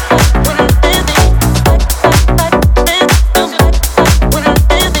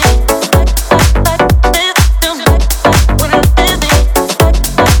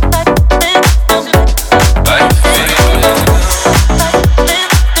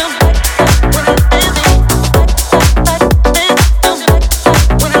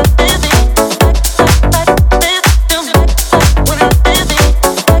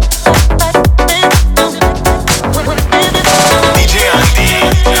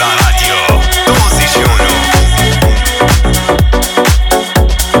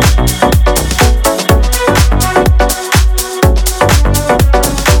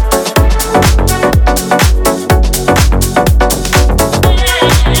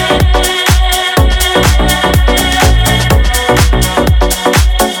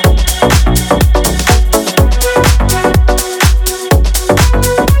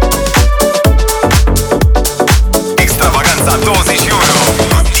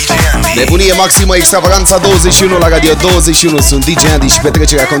Nebunie maximă, Extravaganța 21 la Radio 21. Sunt DJ Andy și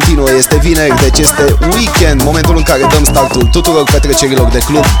petrecerea continuă. Este vineri, deci este weekend, momentul în care dăm startul tuturor petrecerilor de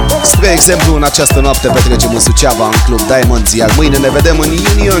club. Spre exemplu, în această noapte petrecem în Suceava, în Club Diamonds, iar mâine ne vedem în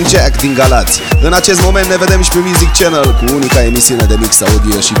Union Jack din Galați. În acest moment ne vedem și pe Music Channel cu unica emisiune de mix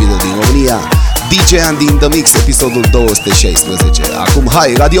audio și video din România, DJ Andy in the Mix, episodul 216. Acum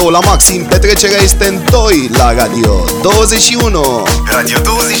hai, radio la maxim, petrecerea este în 2 la Radio 21. Radio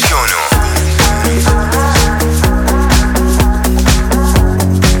 21.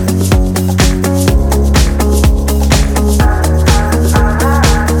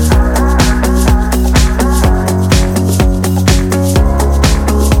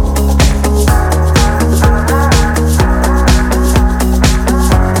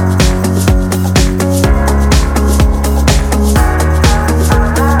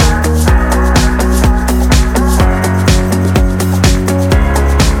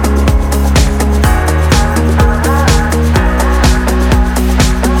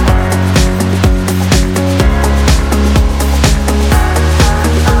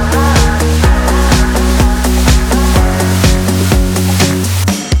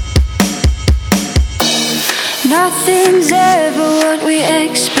 Nothing's ever what we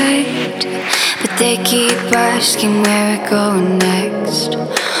expect, but they keep asking where we're going next.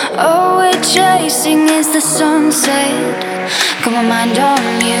 All we're chasing is the sunset. Got my mind on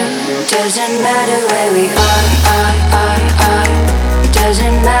you. Doesn't matter where we are.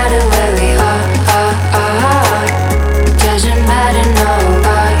 Doesn't matter where we are. Doesn't matter, no.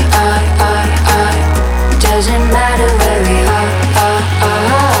 Doesn't matter where we are.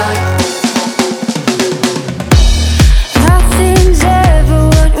 Nothing's ever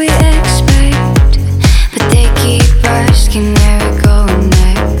what we expect, but they keep asking where we're going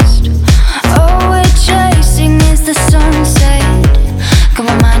next. All we're chasing is the sunset. Got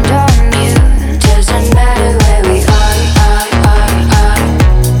my mind on you. Doesn't matter where we are.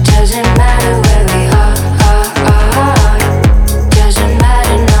 Doesn't matter where we are. Doesn't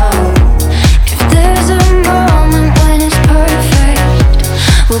matter, no. If there's a moment when it's perfect,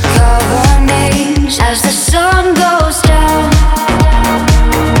 we'll carve our names as the sun goes down.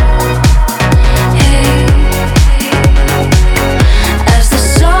 Hey, as the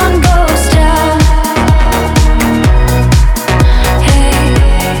sun goes down. Hey,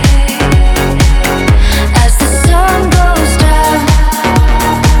 as the sun goes down.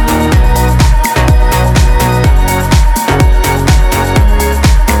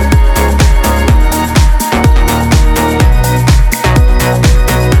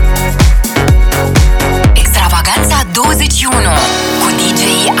 Extravaganța 21 cu DJ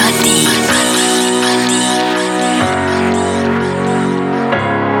Andy.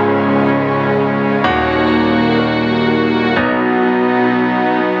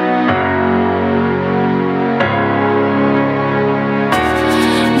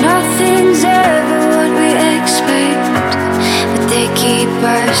 Nothing's ever what we expect, but they keep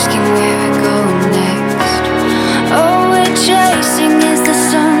asking where we're going next. All we're chasing is the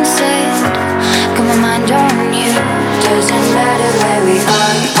sunset. Got my mind on you. Doesn't matter where we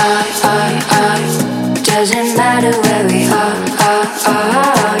are. Doesn't matter where we are.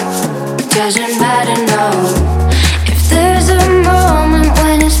 Doesn't matter, no. If there's a moment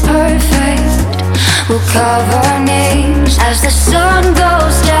when it's perfect, we'll carve our names as the sun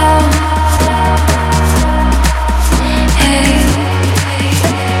goes down. Hey,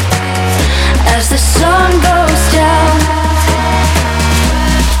 as the sun goes down.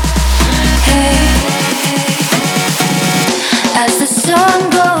 Hey, as the sun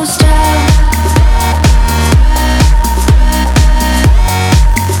goes down.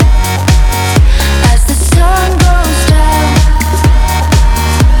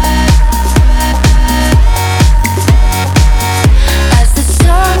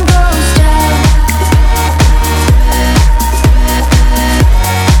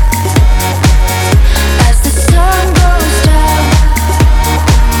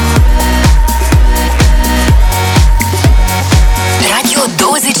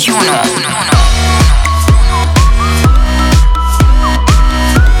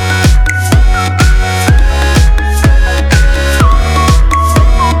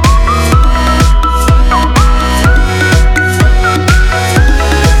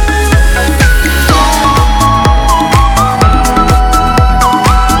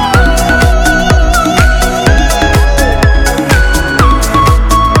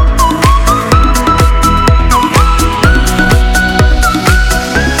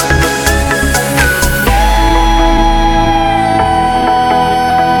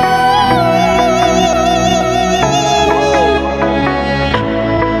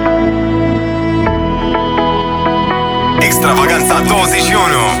 Extravaganza 21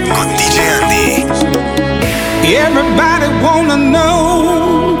 cu DJ Andy. Everybody wanna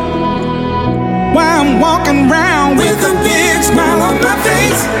know why I'm walking around with a big smile on my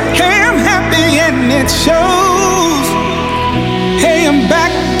face. Hey, I'm happy and it shows. Hey, I'm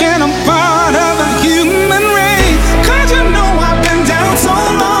back and I'm part of the human race. 'Cause you know I've been down so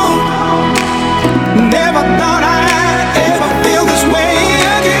long. Never thought I'd ever feel this way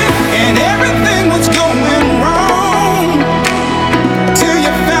again. And everything was going wrong till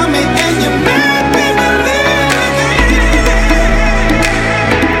you found me and you made me believe again.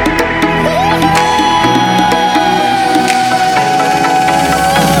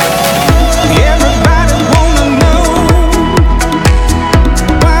 Everybody wanna know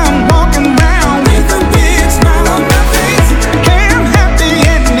why I'm walking around with a big smile on my face. Hey, I'm happy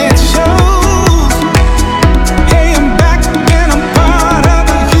and it shows. Hey, I'm back and I'm part of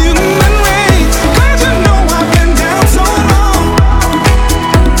the human race. 'Cause you know I've been down so long.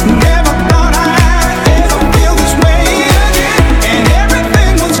 Never thought I'd ever feel this way again. And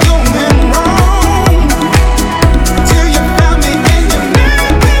everything was going wrong till you found me and you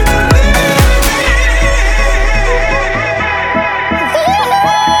made me believe again.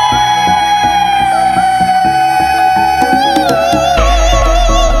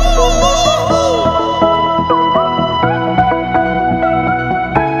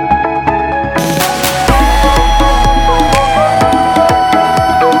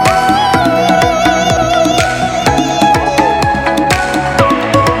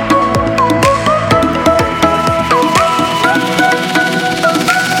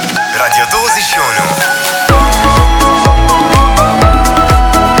 Radio 21.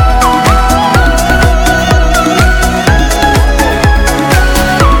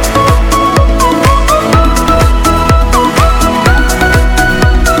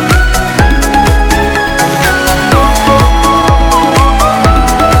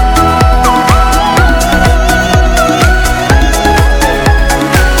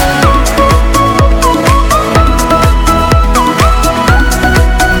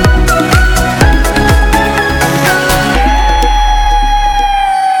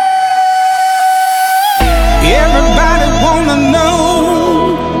 Everybody wanna know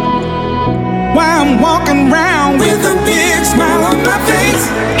why I'm walking around with a big smile on my face.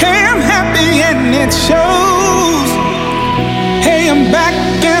 Hey, I'm happy and it shows. Hey, I'm back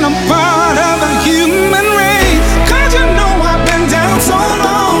and I'm part of the human race. 'Cause you know I've been down so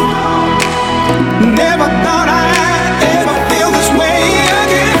long. Never thought I'd ever feel this way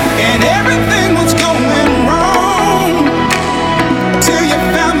again. And everything was going wrong till you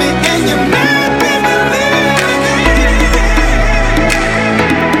found me and you made me believe again.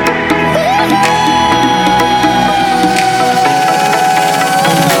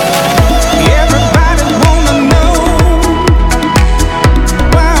 Everybody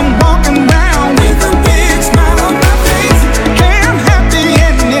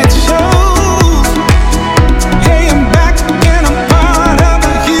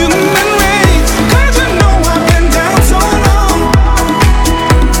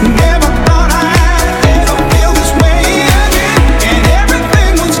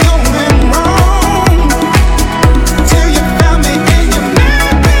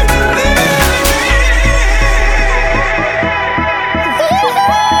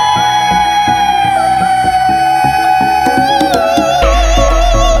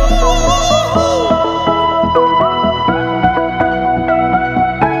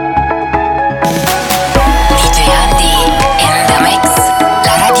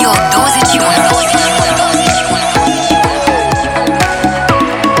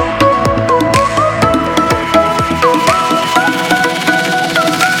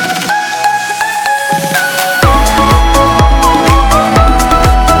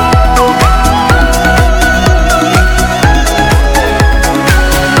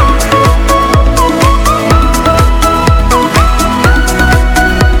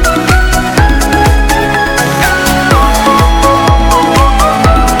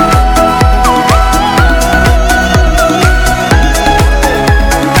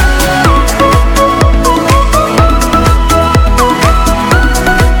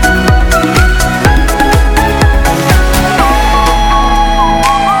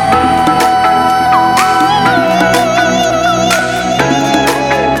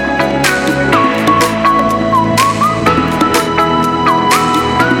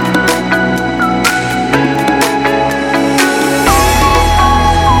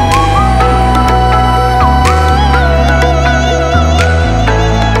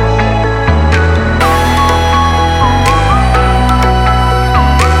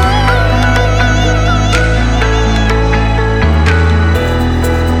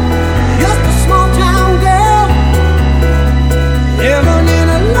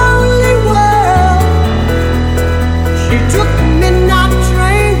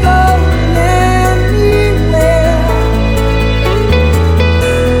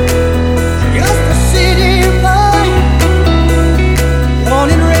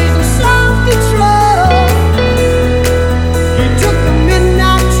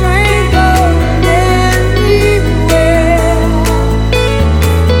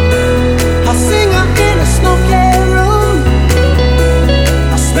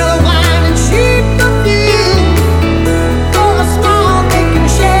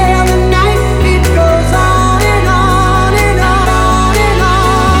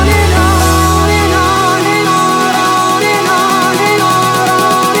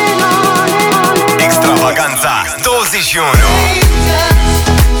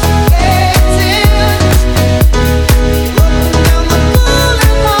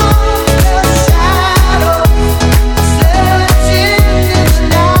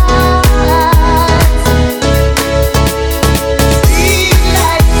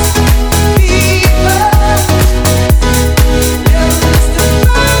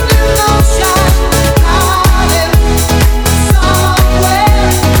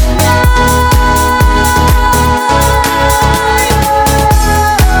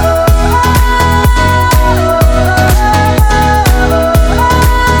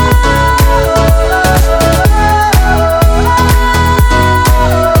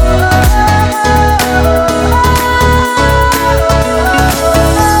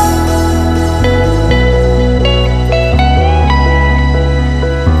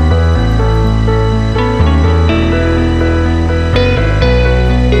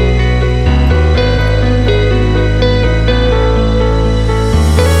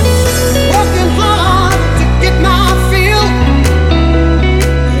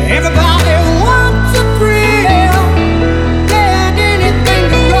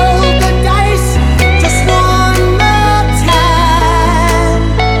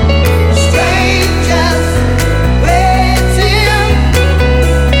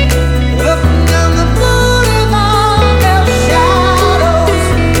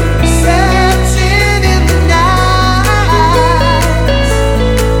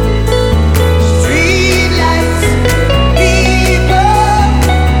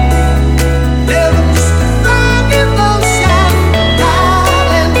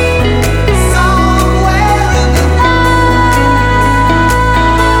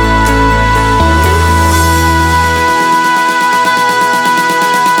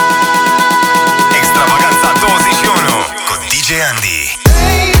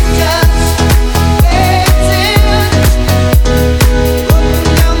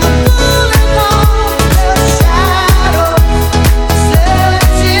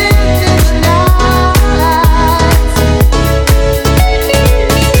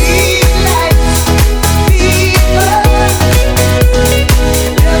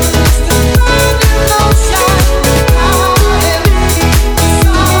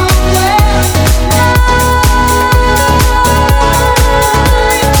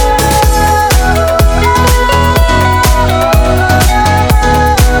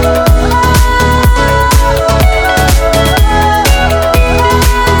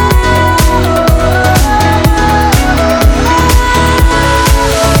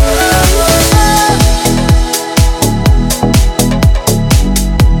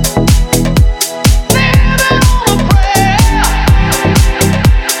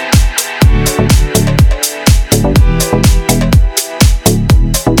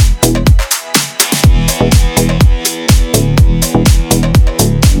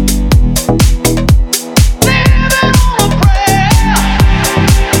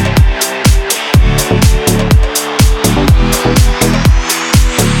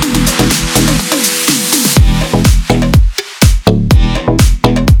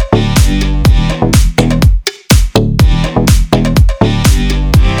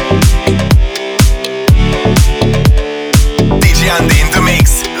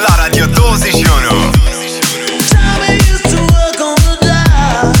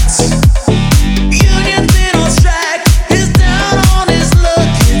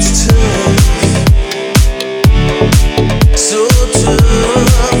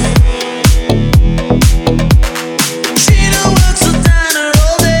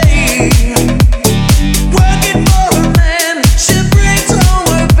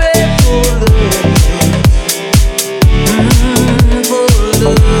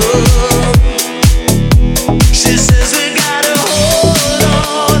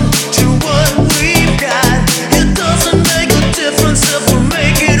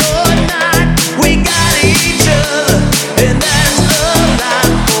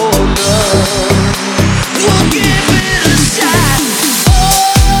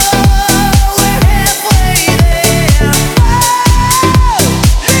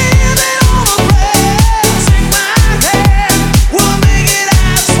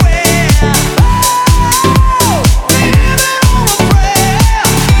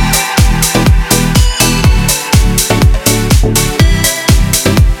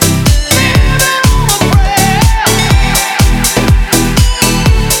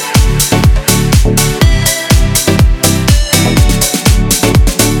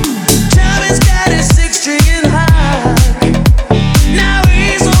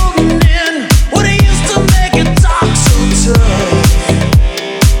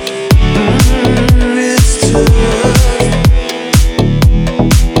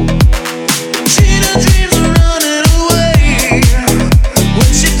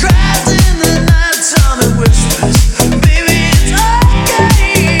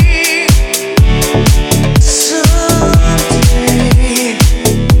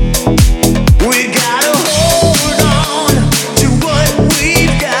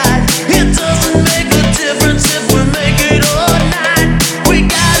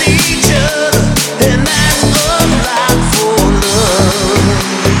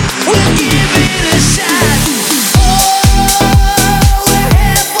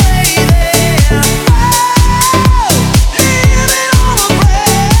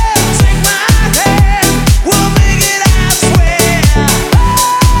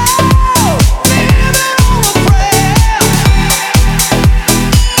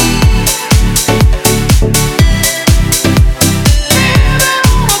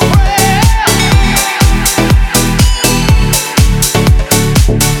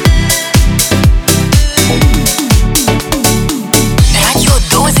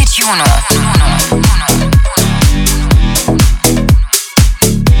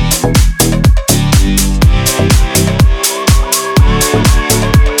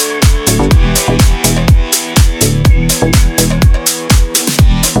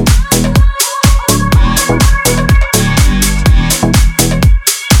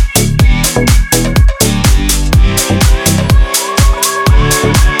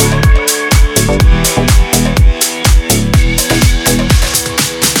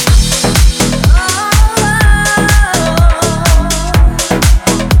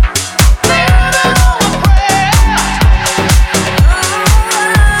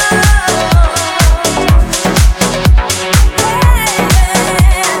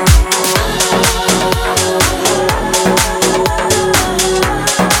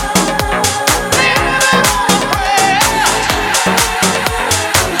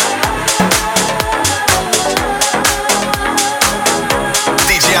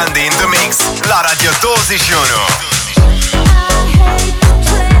 21.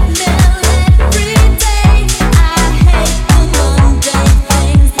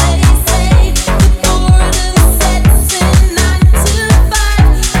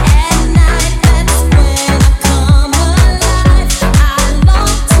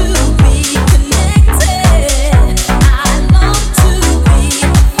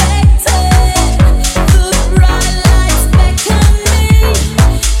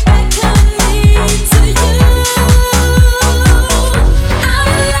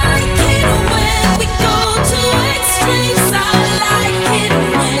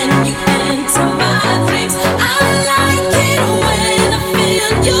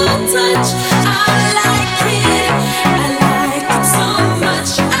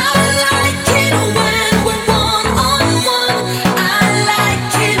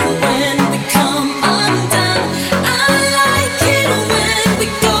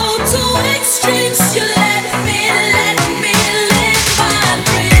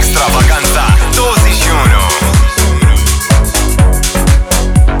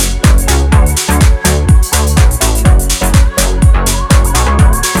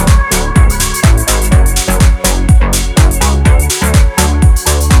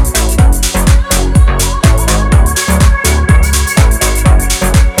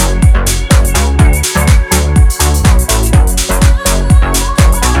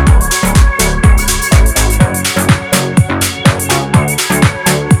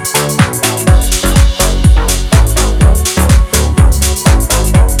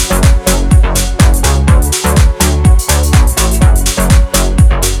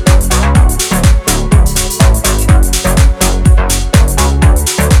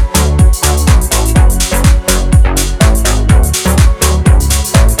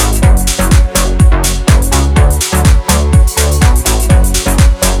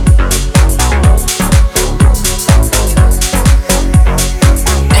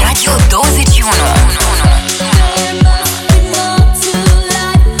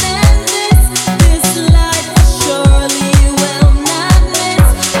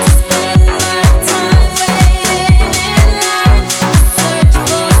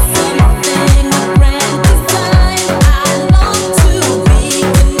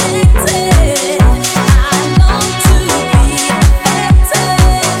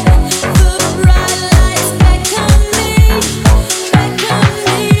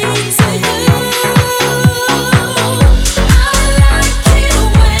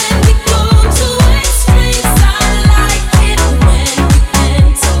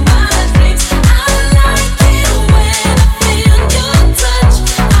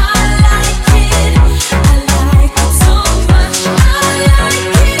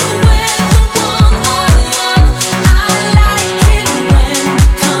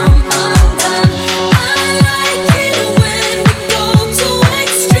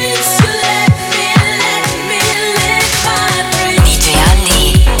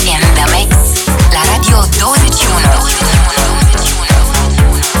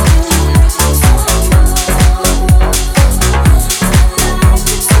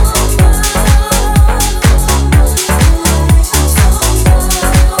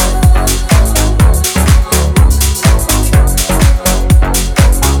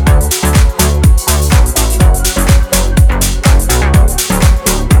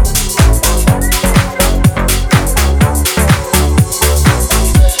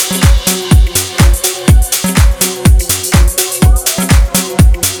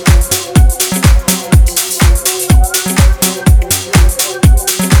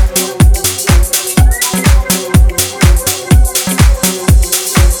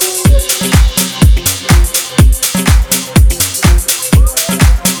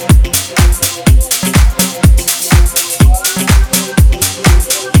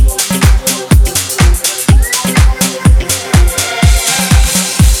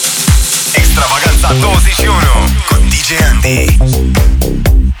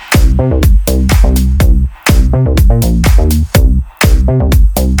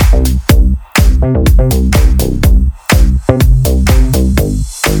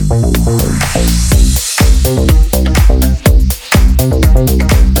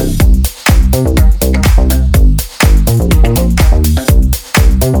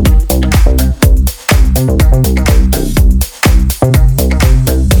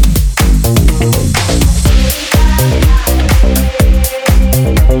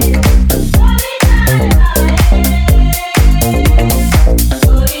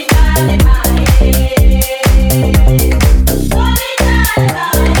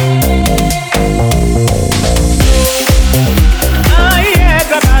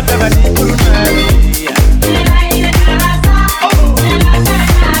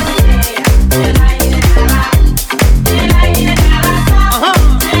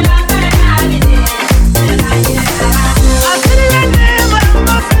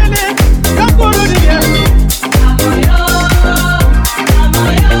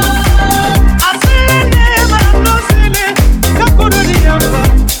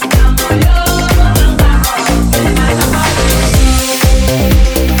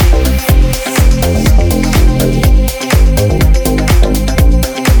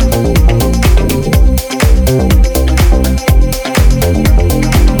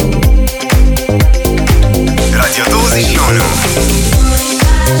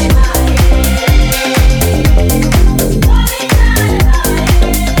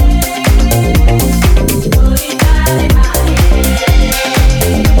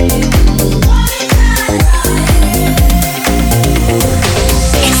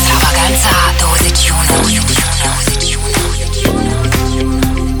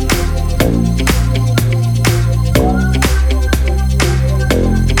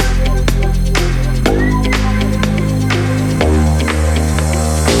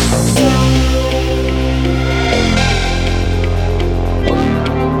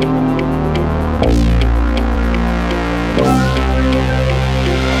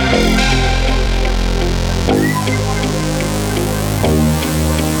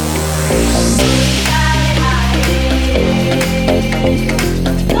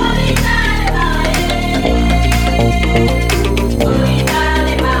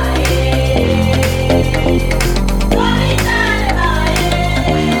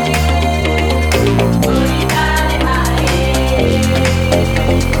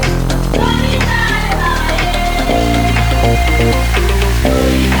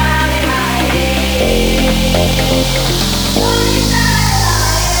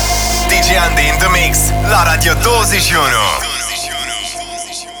 Andi in the mix la Radio 21.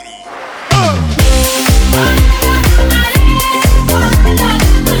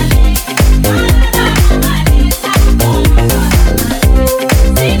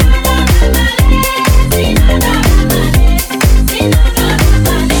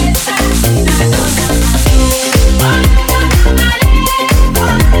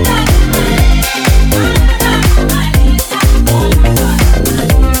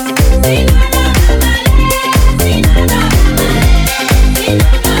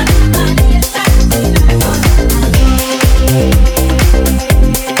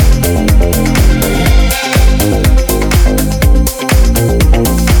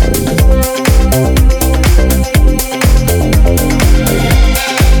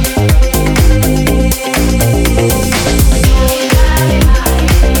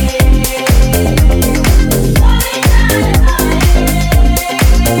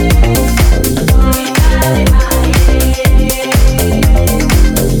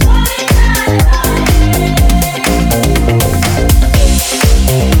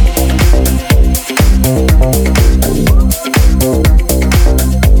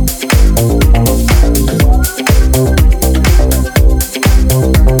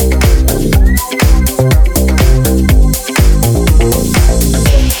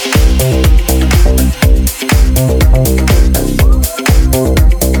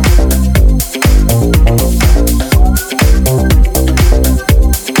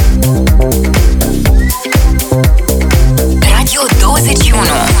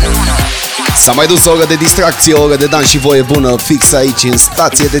 S-a mai dus o oră de distracție, o oră de dans și voie bună fix aici în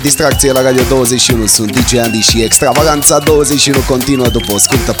stație de distracție la Radio 21. Sunt DJ Andy și Extravaganța 21 continuă după o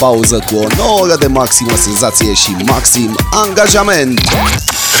scurtă pauză cu o nouă oră de maximă senzație și maxim angajament.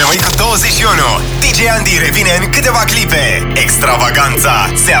 Rămâi cu 21. DJ Andy revine în câteva clipe.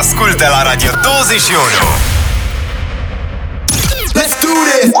 Extravaganța se ascultă la Radio 21. Let's do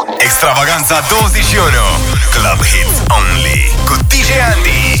this! Extravaganța 21 Club Hits Only cu DJ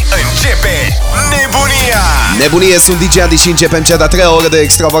Andy. Începe nebunia! Nebunie, sunt DJ Andy și începem cea de-a treia oră de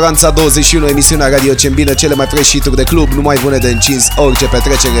Extravaganța 21, emisiunea radio ce îmbină cele mai fresh hituri de club, numai bune de încins, orice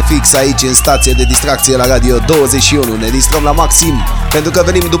petrecere fix aici în stație de distracție la Radio 21. Ne distrăm la maxim pentru că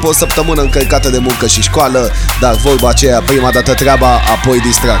venim după o săptămână încărcată de muncă și școală, dar vorba aceea, prima dată treaba, apoi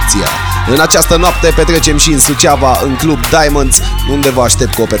distracția. În această noapte petrecem și în Suceava, în Club Diamonds, unde vă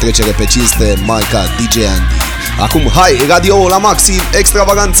aștept cu o petrecere pe cinste marca DJ Andy. Acum, hai, radio la maxim,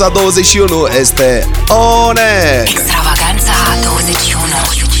 Extravaganța 21 este on air! Extravaganța 21.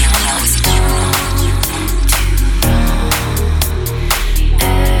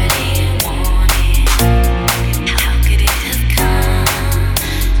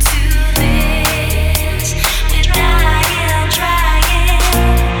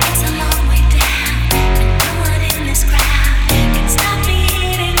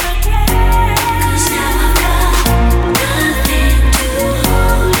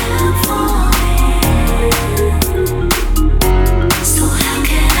 So how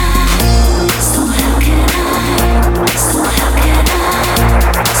can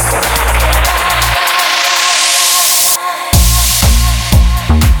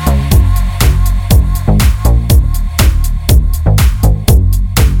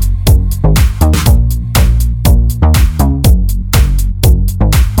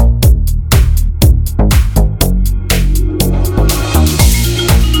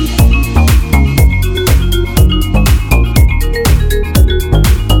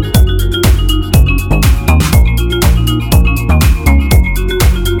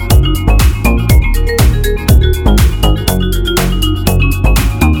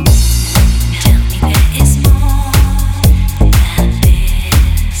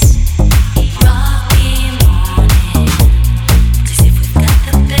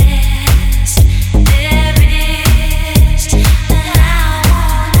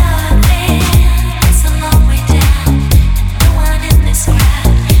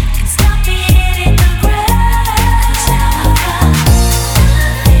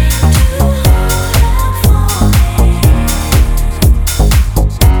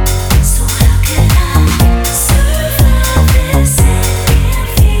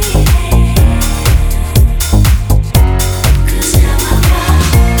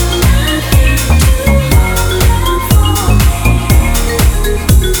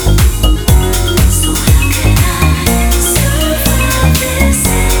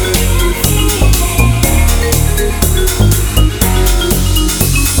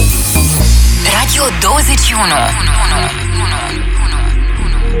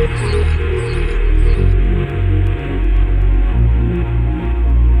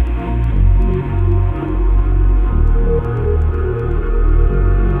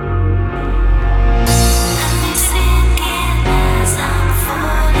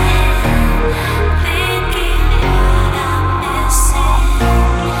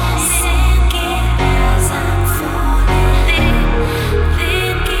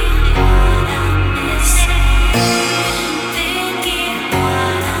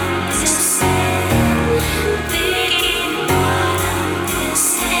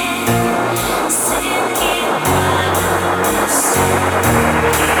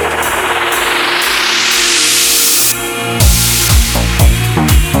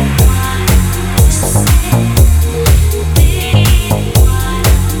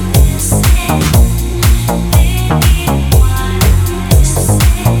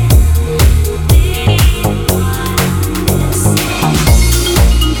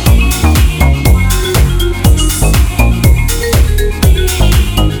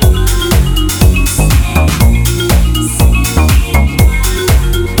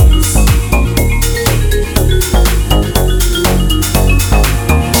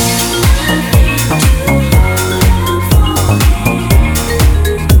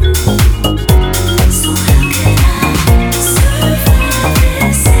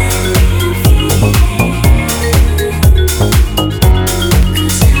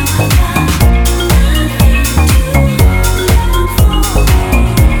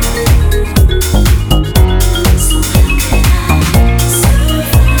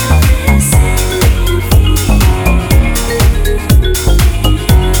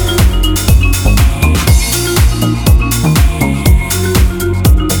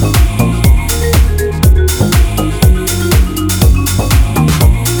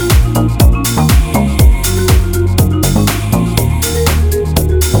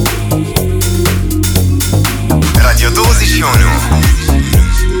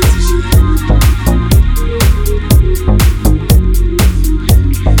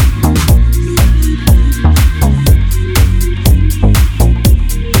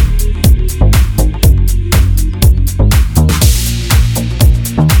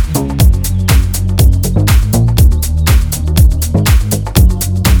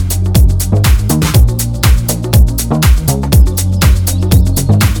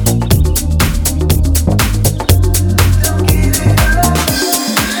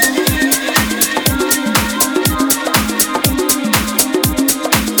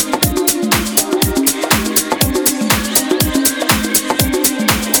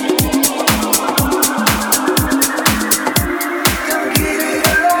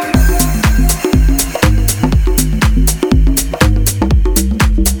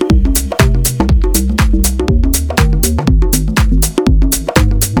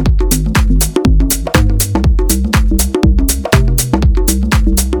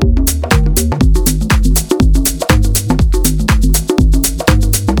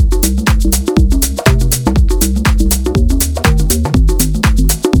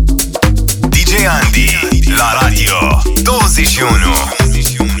Radio 21.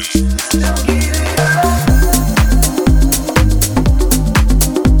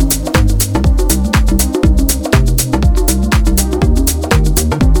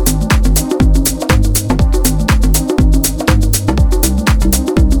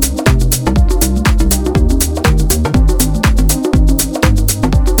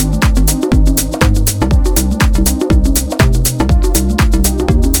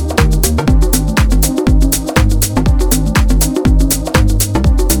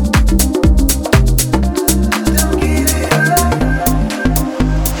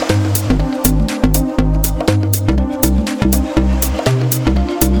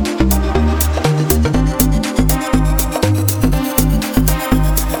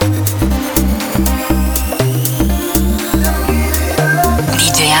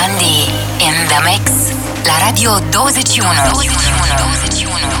 Radio 21.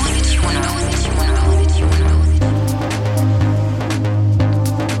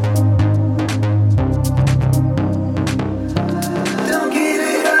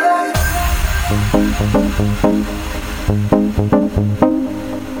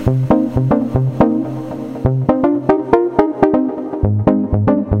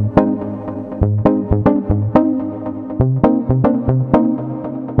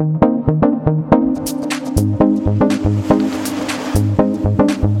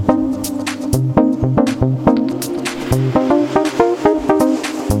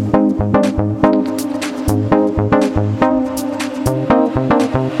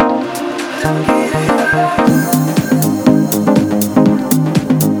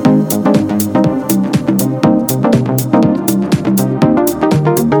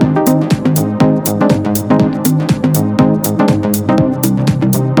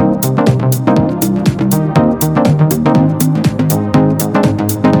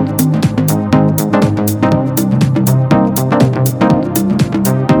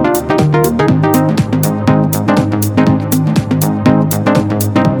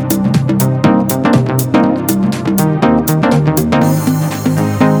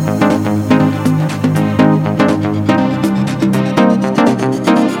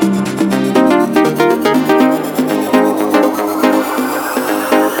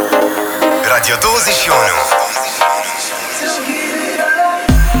 Radio 21.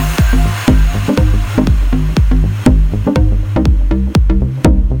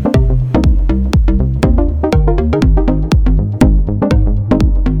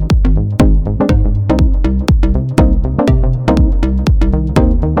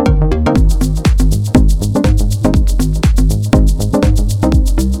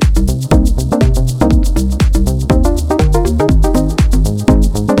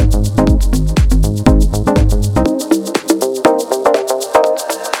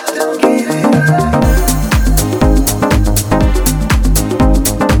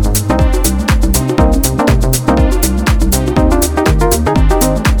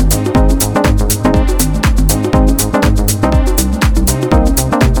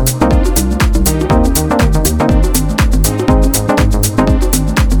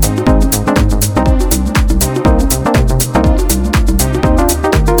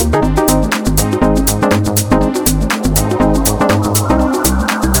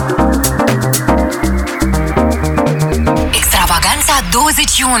 Extravaganza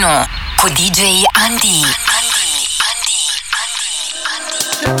 21 cu DJ ANDI.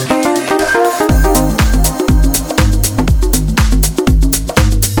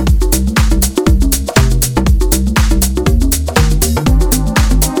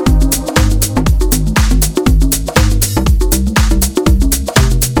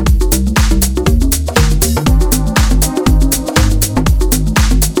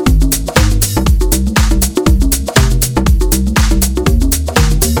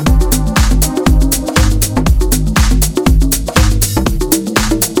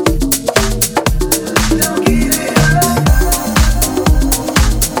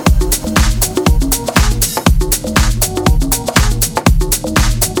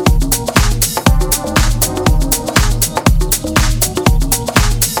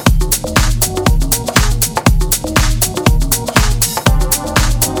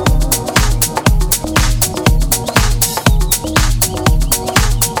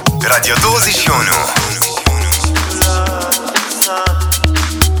 Radio 21.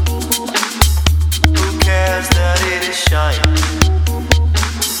 Who cares that it is shining?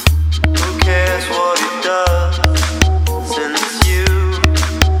 Who cares what it does? Since you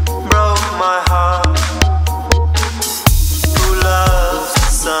broke my heart. Who loves the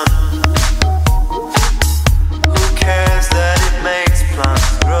sun? Who cares that it makes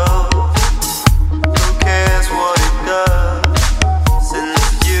plants grow? Who cares what it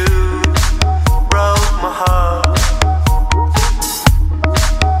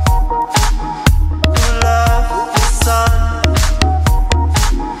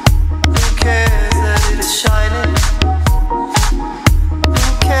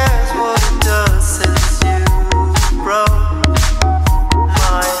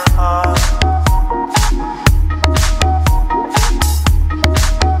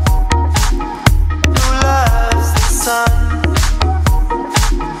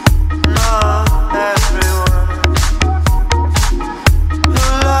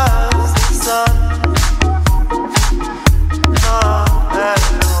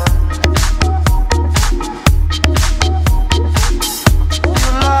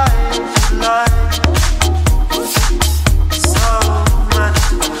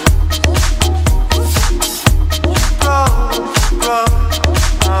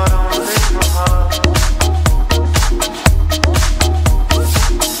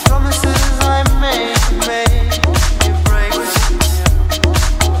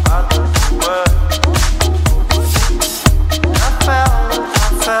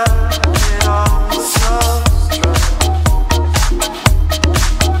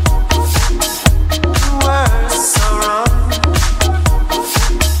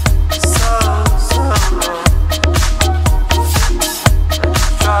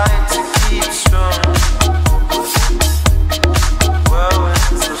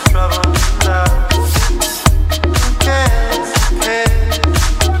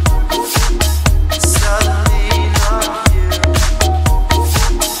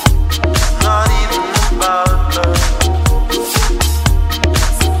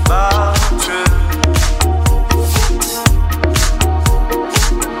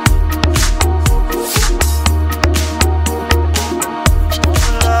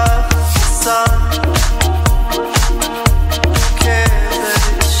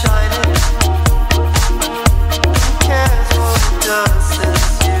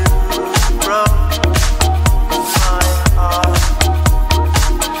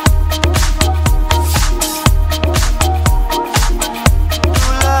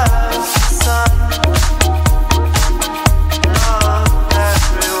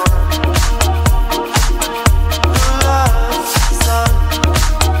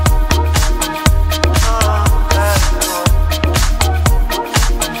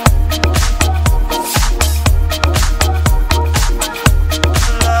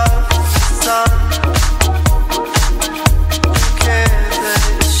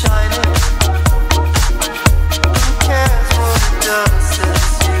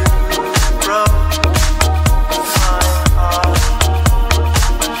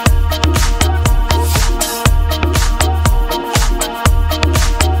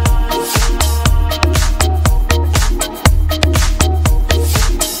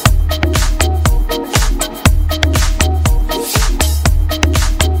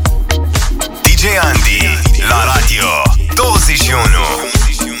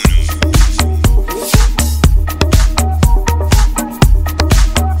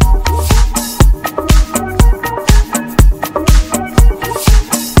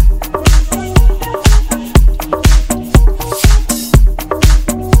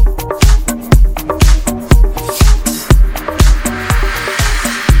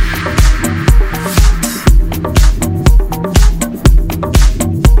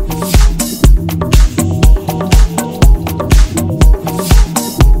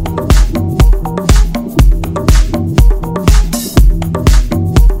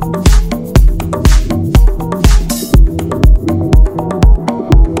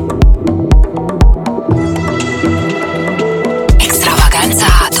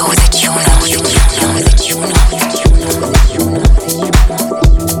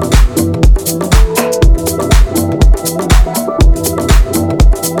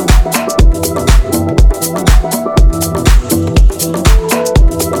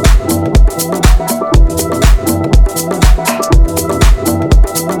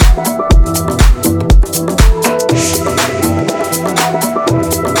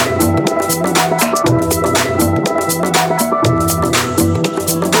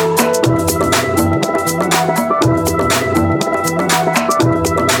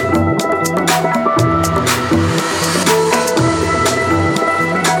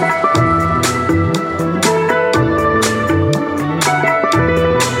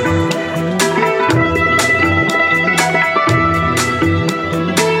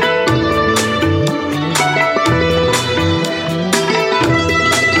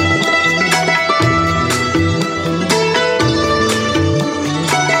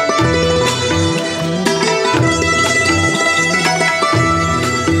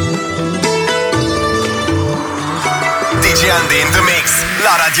ANDI in the mix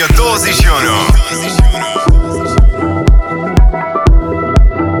la Radio 21.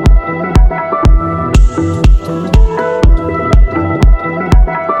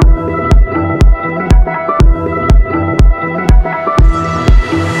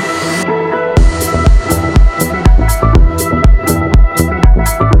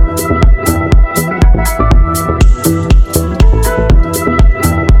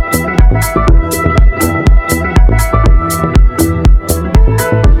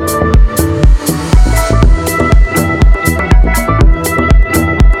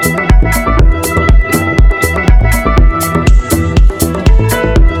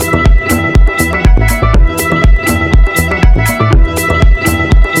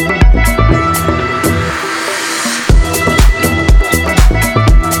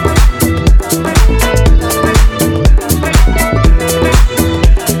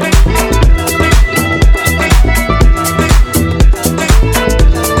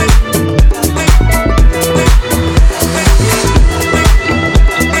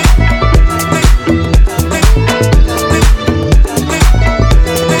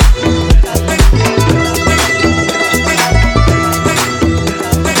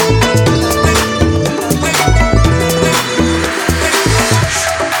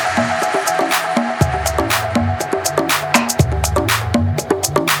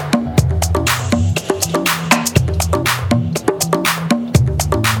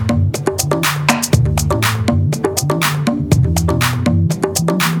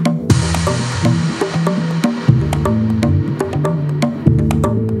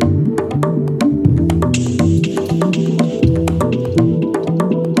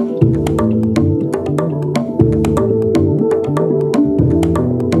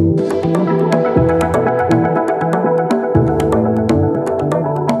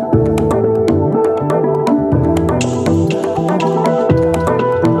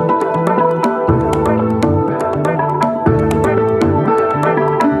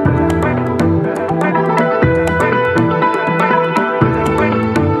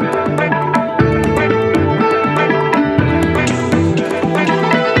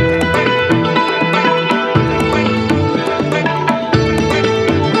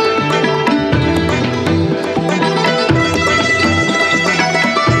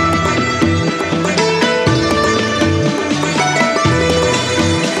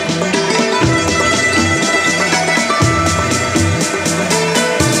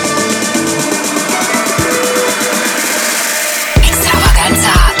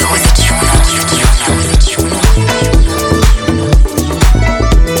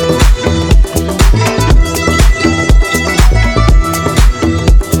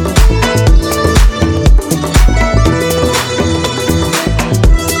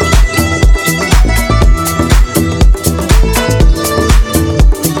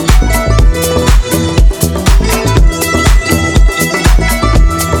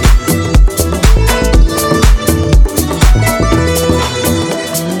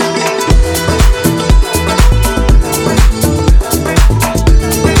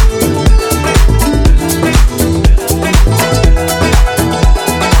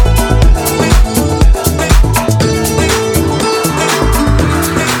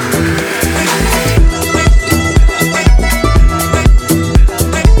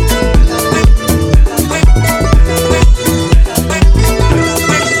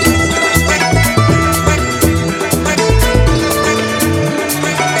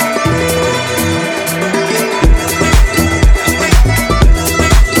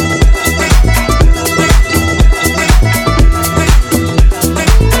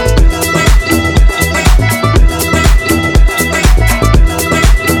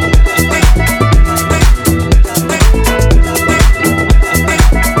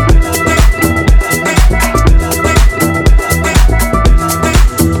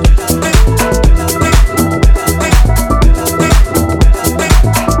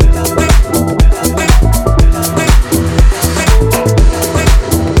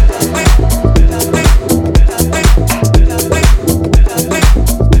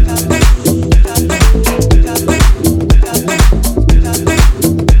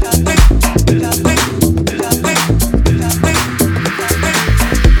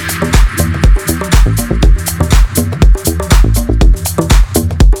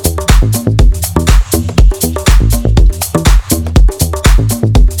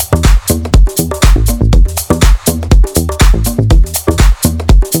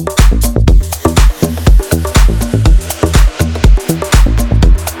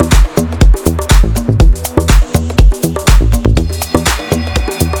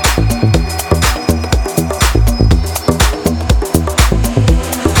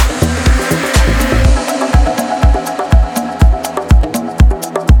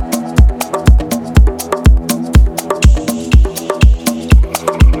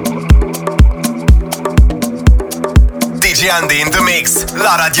 Andy in the Mix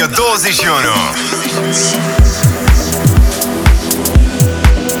la Radio 21.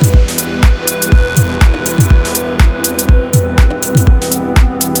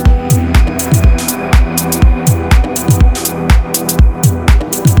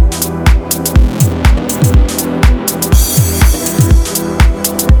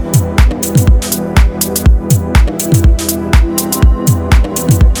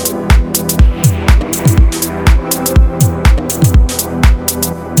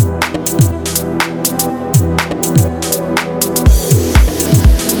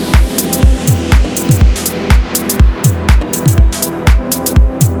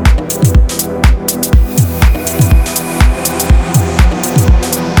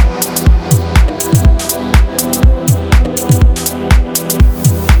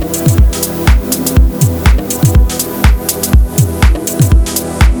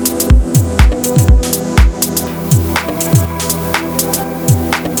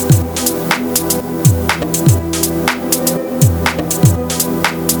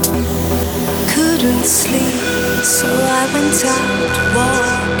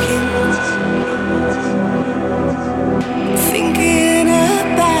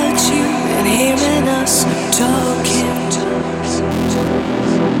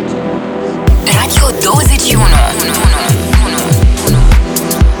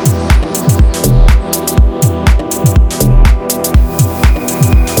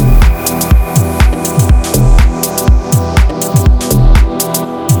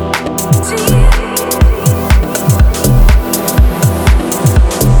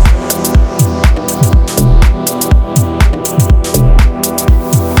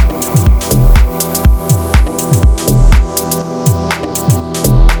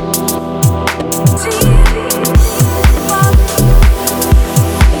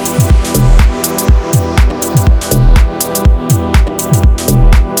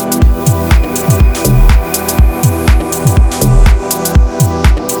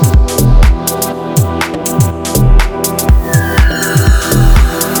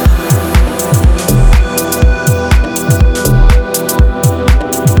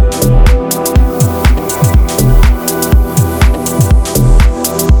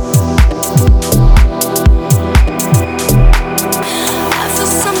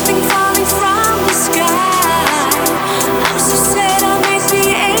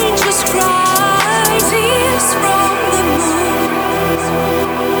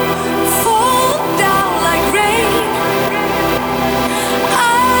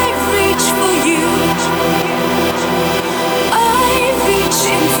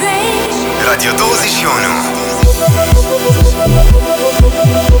 Radio 21.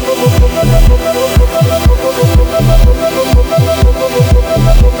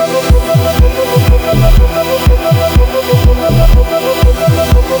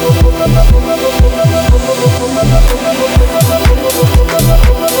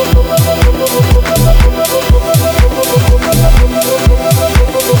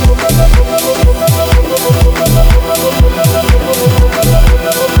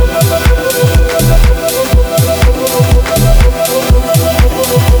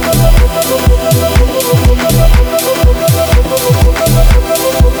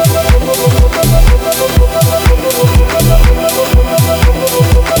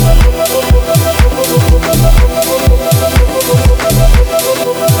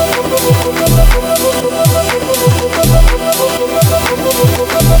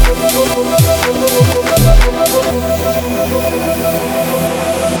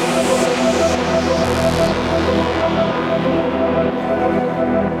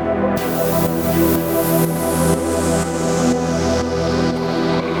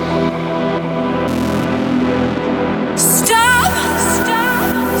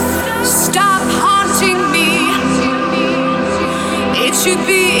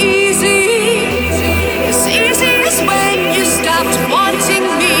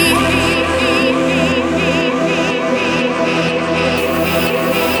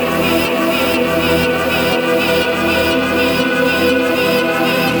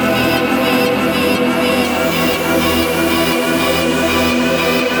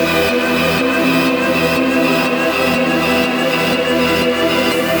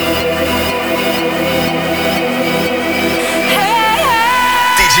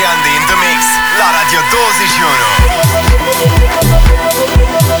 ANDI in the Mix la Radio 21.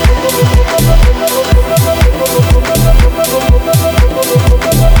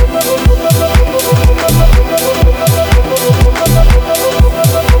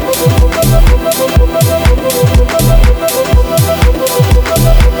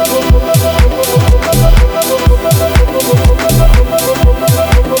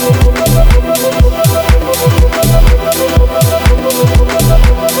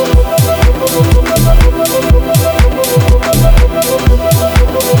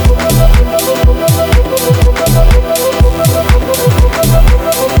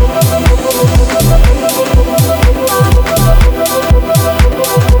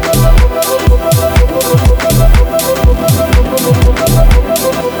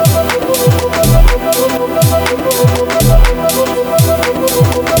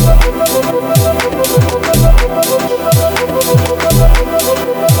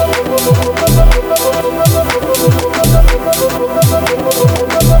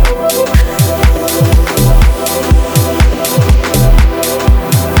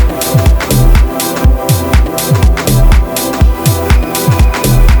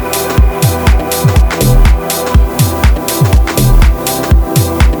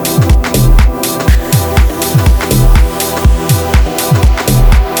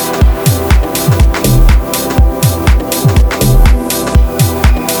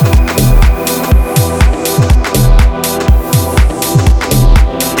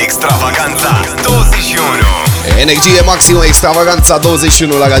 Energie maximă, Extravaganța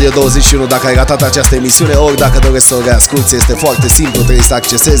 21 la Radio 21. Dacă ai ratat această emisiune, ori dacă dorești să o reasculti, este foarte simplu. Trebuie să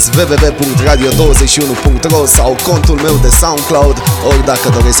accesezi www.radio21.ro sau contul meu de SoundCloud. Ori dacă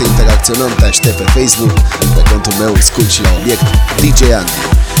dorești să interacționăm, te aștept pe Facebook, pe contul meu scurt și la obiect, DJ Andy.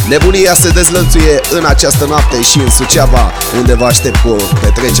 Nebunia se dezlănțuie în această noapte și în Suceava, unde vă aștept cu o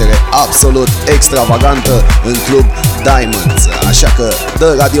petrecere absolut extravagantă în club Diamonds. Așa că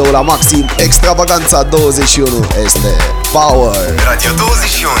dă radio la maxim, Extravaganța 21 este power. Radio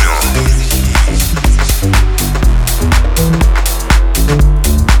 21.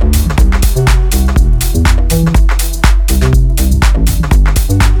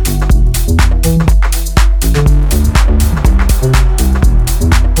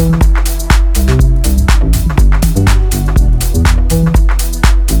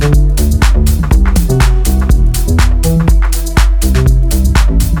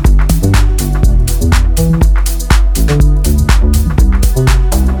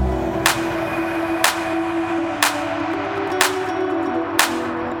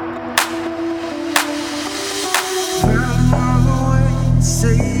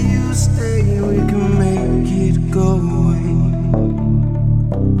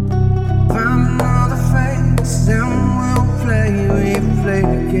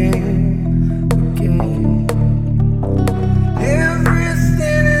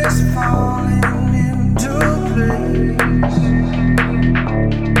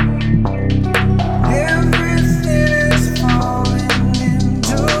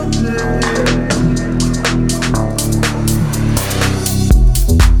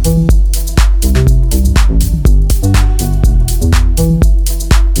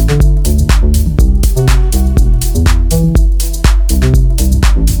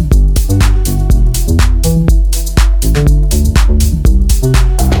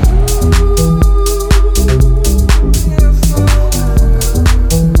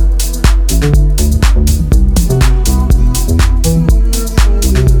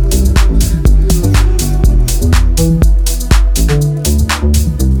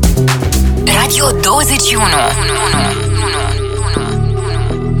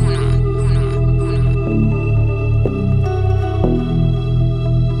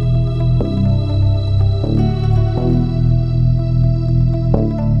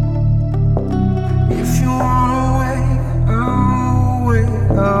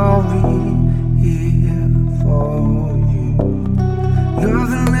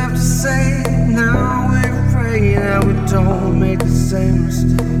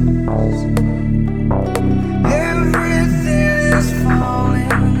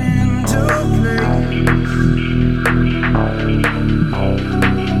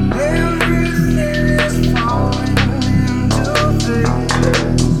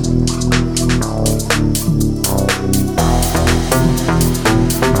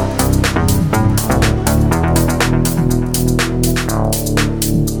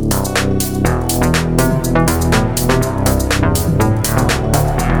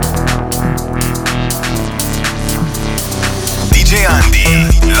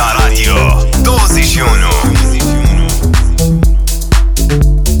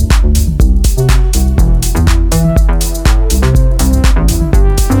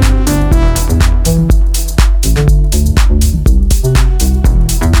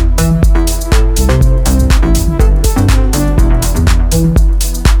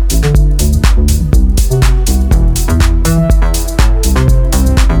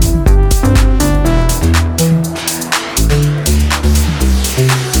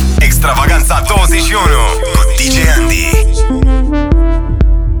 Extravaganța 21 cu DJ Andy.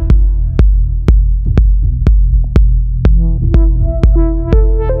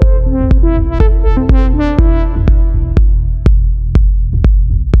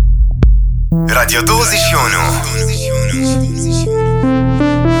 Radio 21.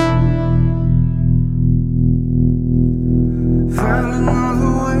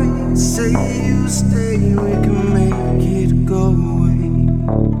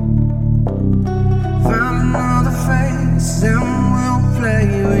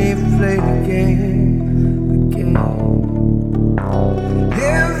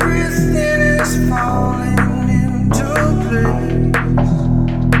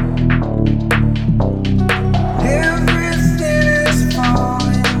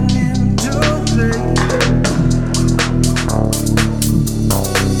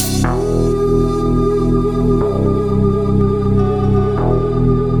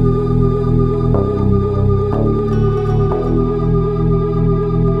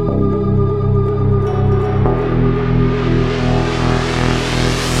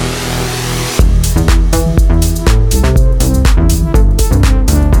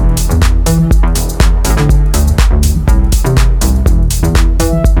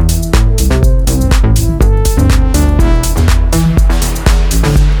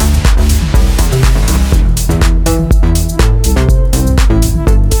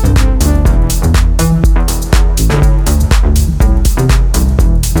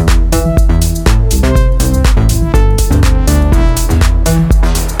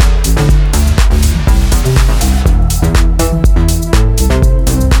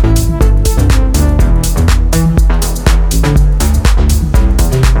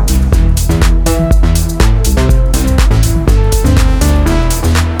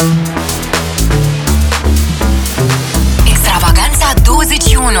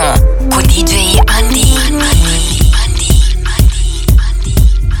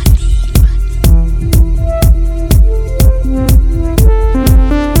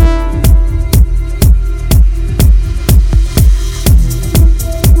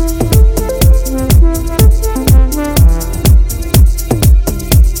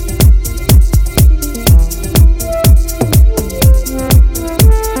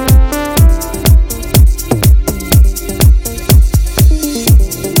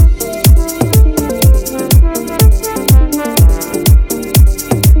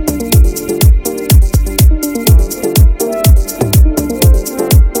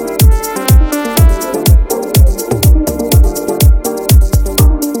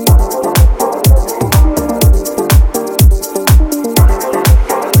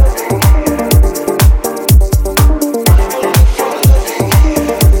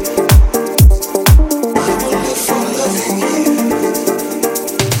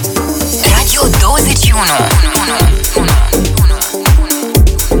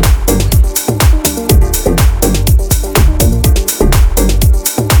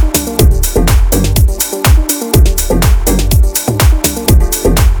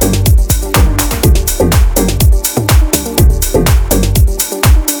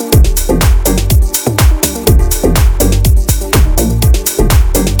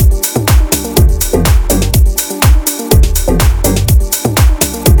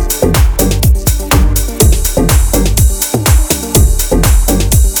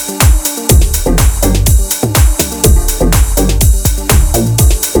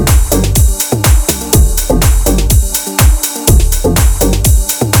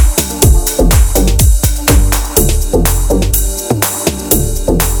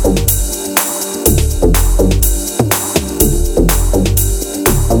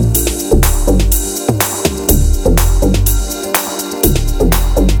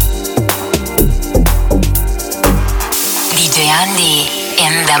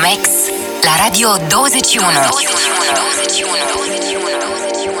 the mix la Radio 21.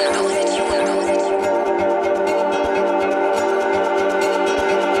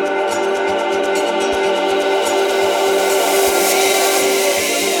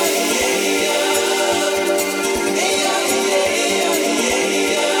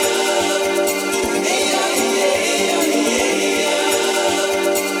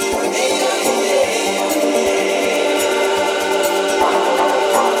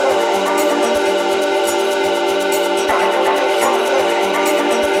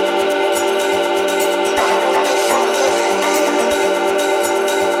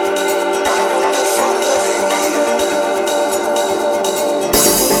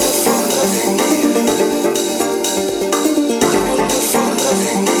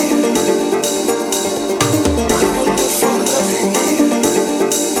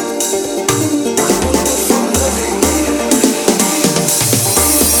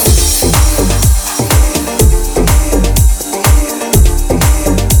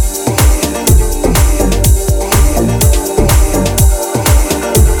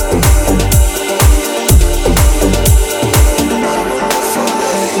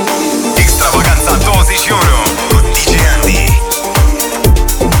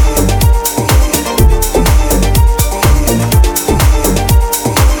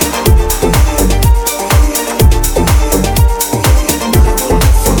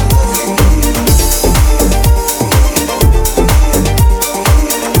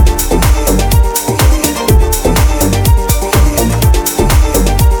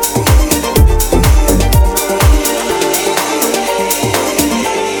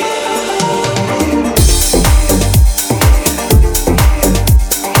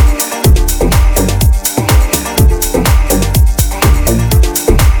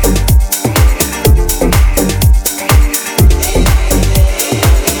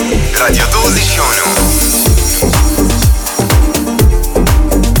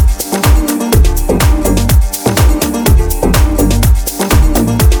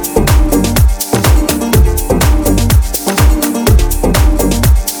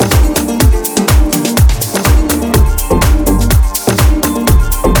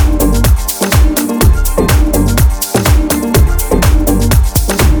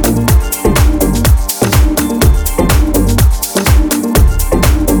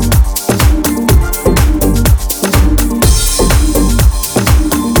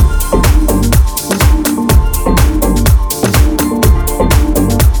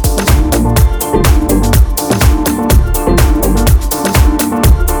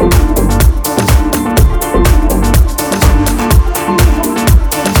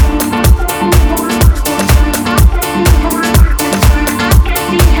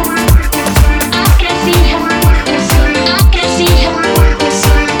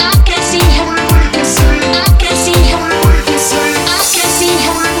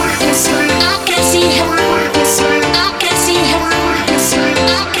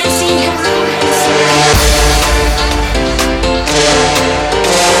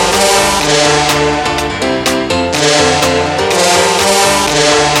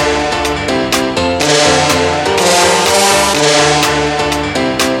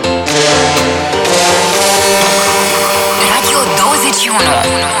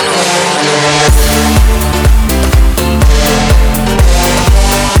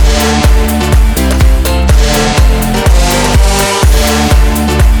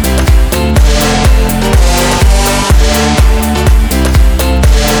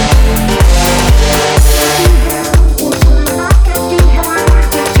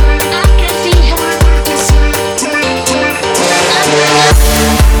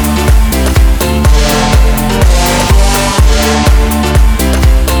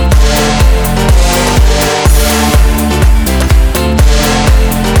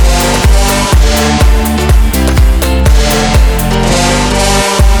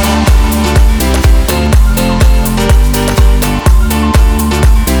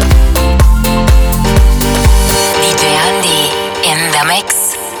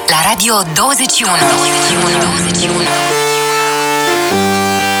 Radio 21.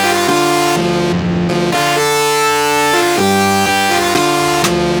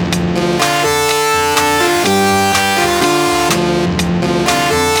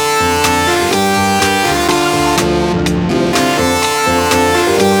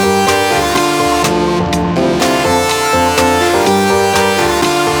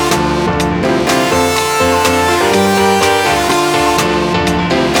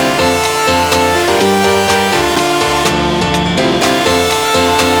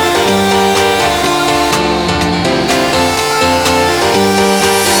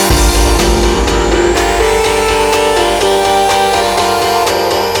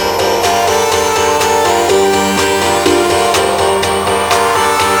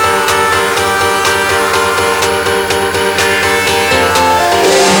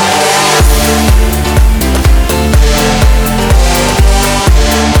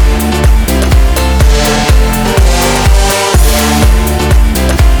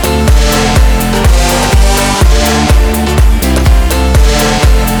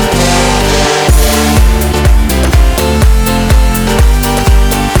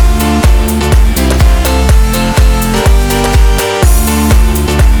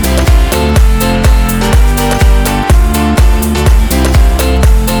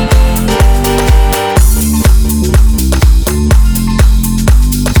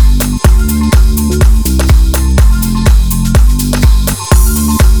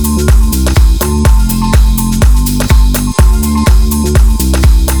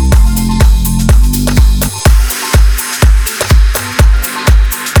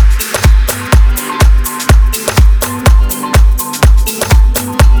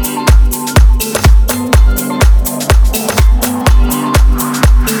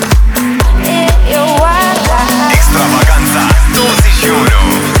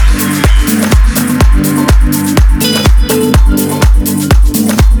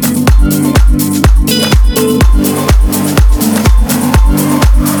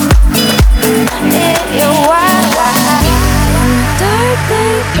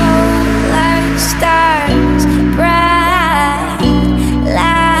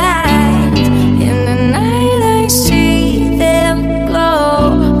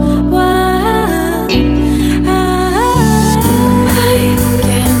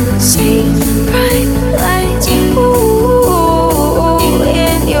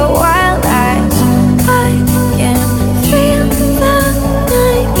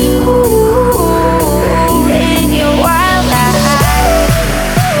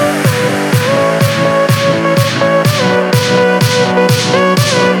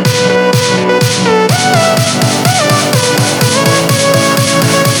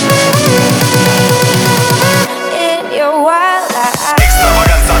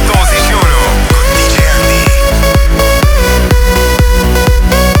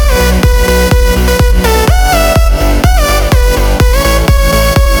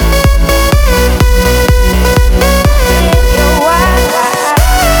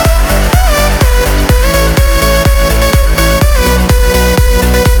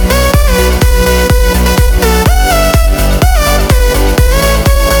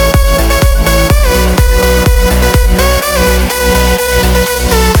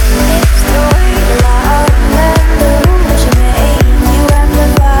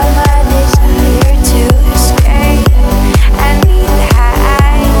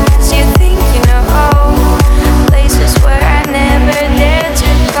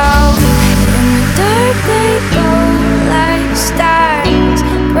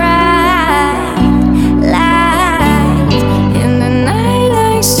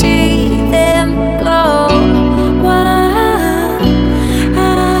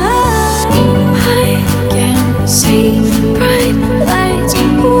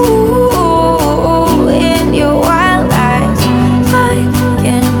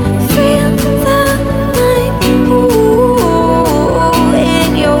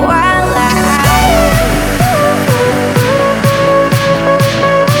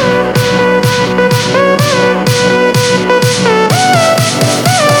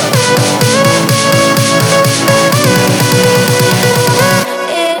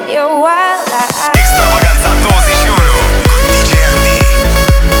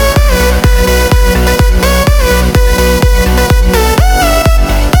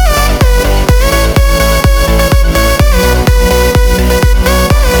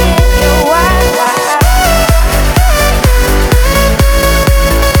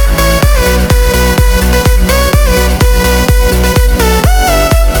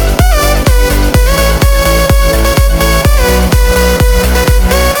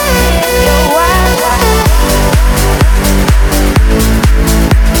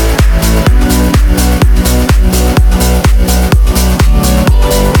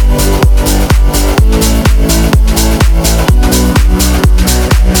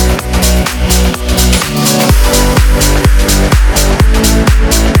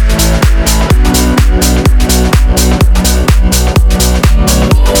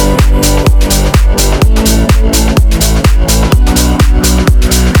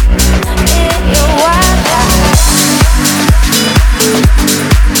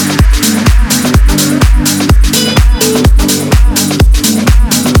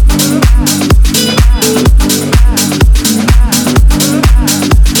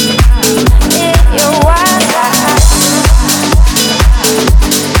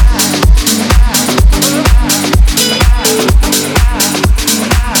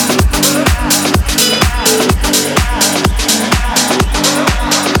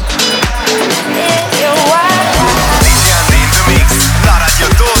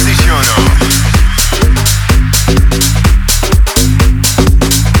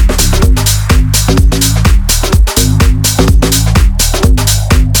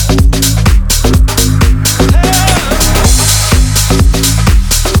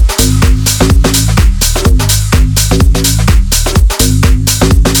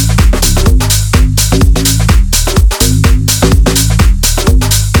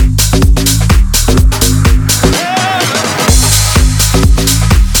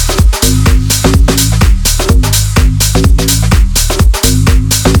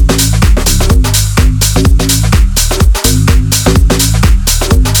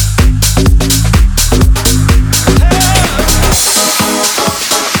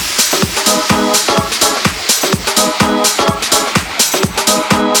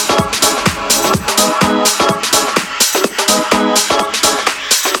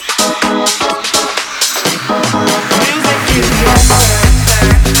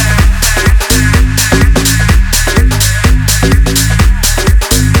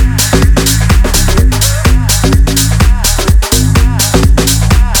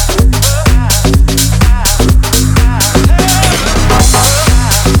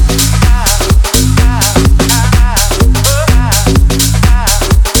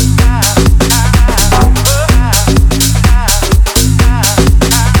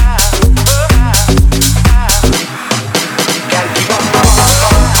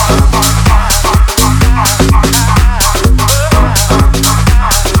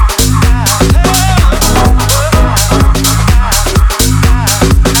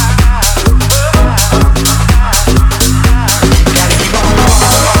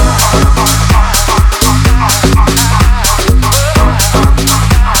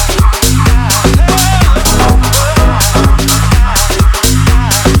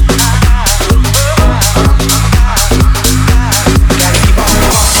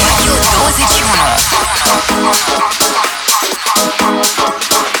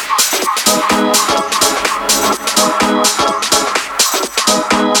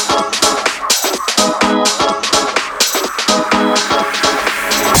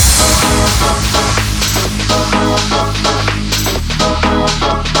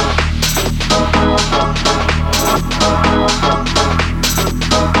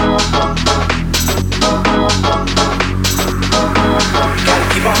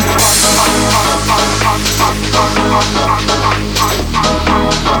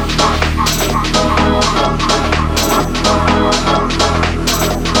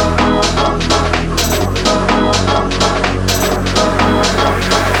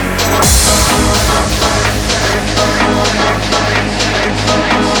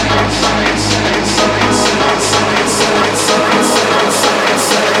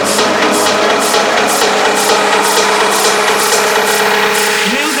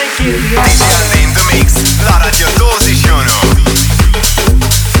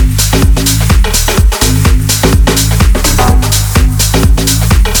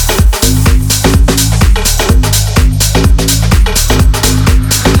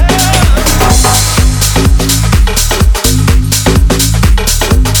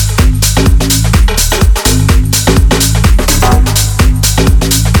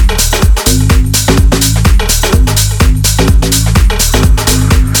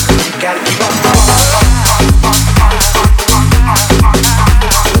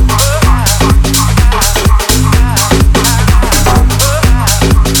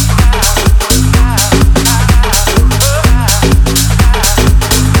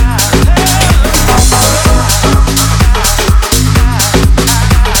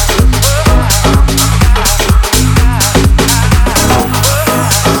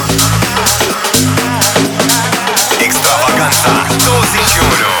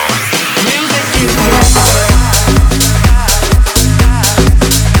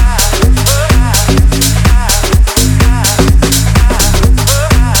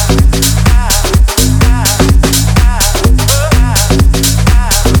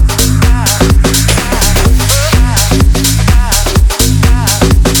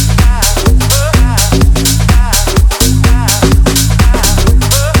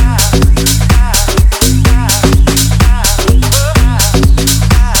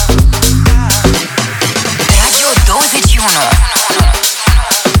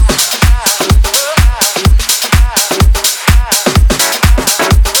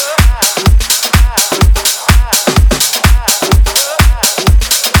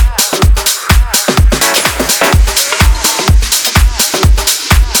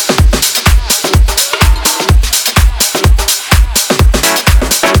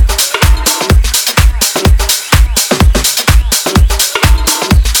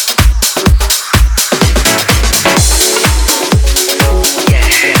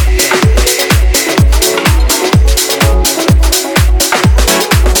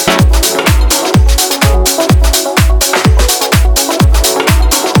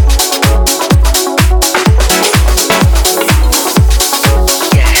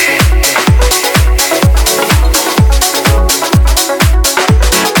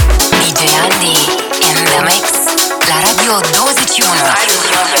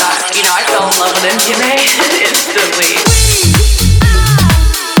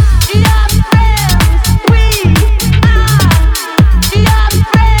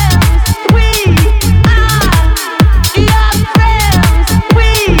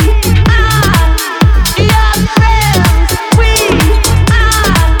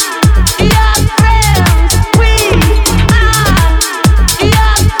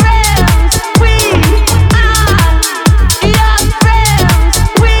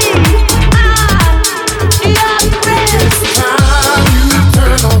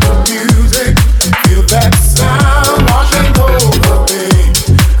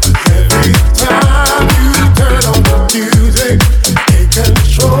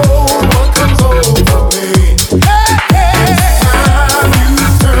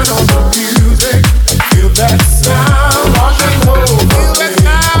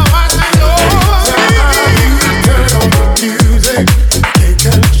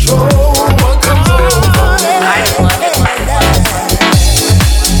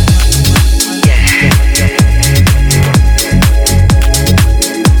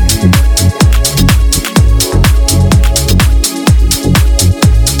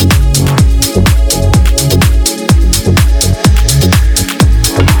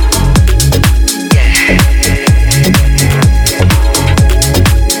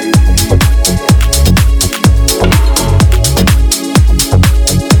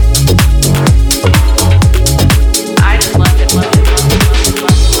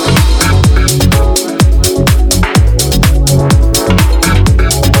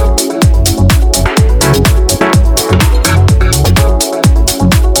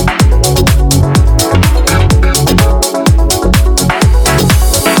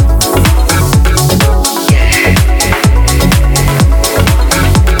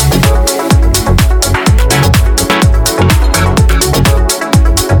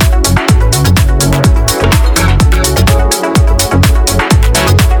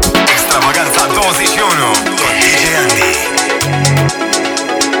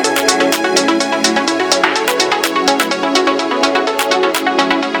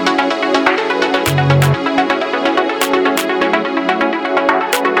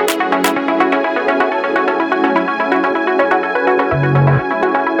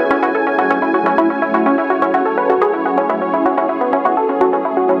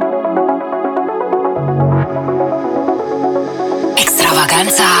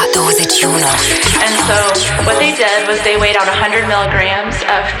 ANDI21. And so what they did was they weighed out 100 milligrams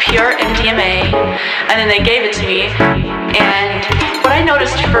of pure MDMA, and then they gave it to me. And what I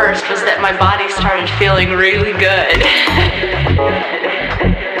noticed first was that my body started feeling really good.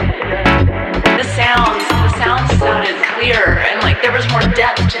 The sounds sounded clear, and like there was more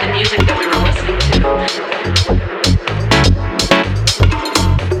depth to the music that we were listening to.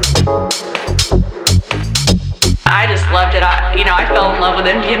 I just loved it. I fell in love with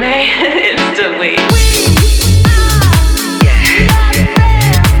MDMA instantly.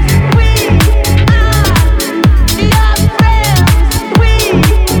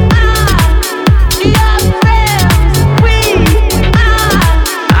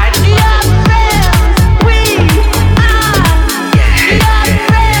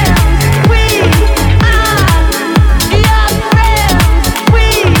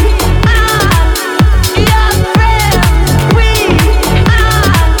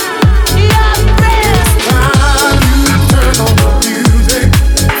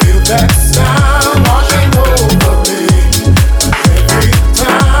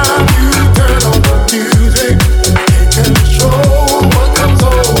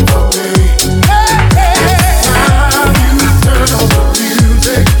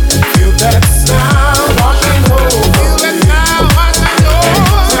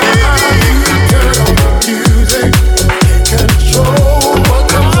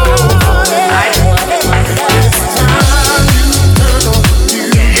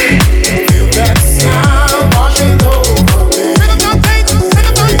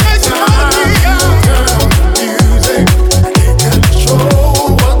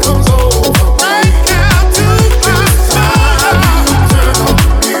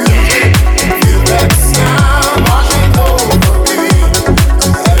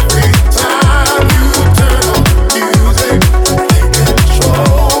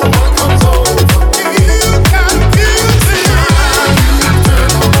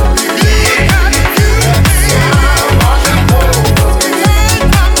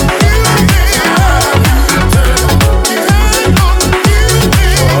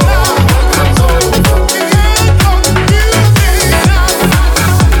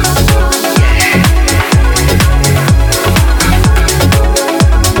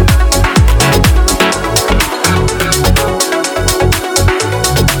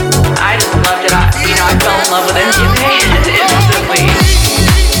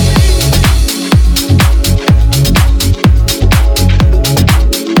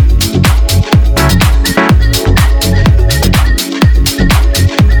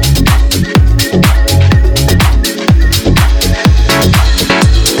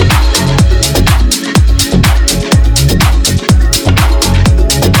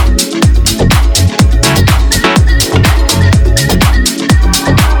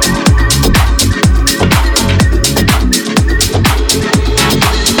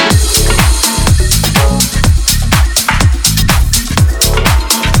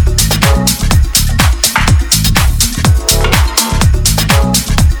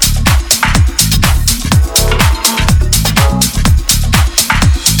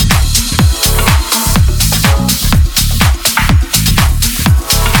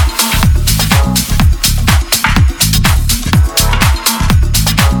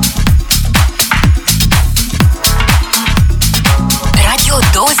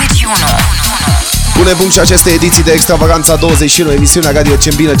 Pune punct și aceste ediții de Extravaganța 21, emisiunea radio ce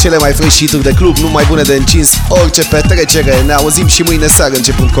îmbină cele mai fresh hituri de club, numai bune de încins, orice petrecere. Ne auzim și mâine seară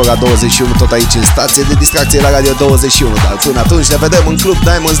începând cu ora 21, tot aici în stație de distracție la Radio 21. Dar până atunci ne vedem în Club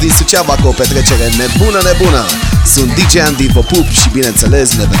Diamonds din Suceava cu o petrecere nebună. Sunt DJ Andy, vă pup și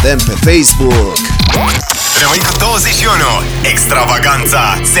bineînțeles ne vedem pe Facebook. Rămâi cu 21.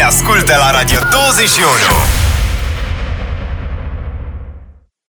 Extravaganța se ascultă la Radio 21.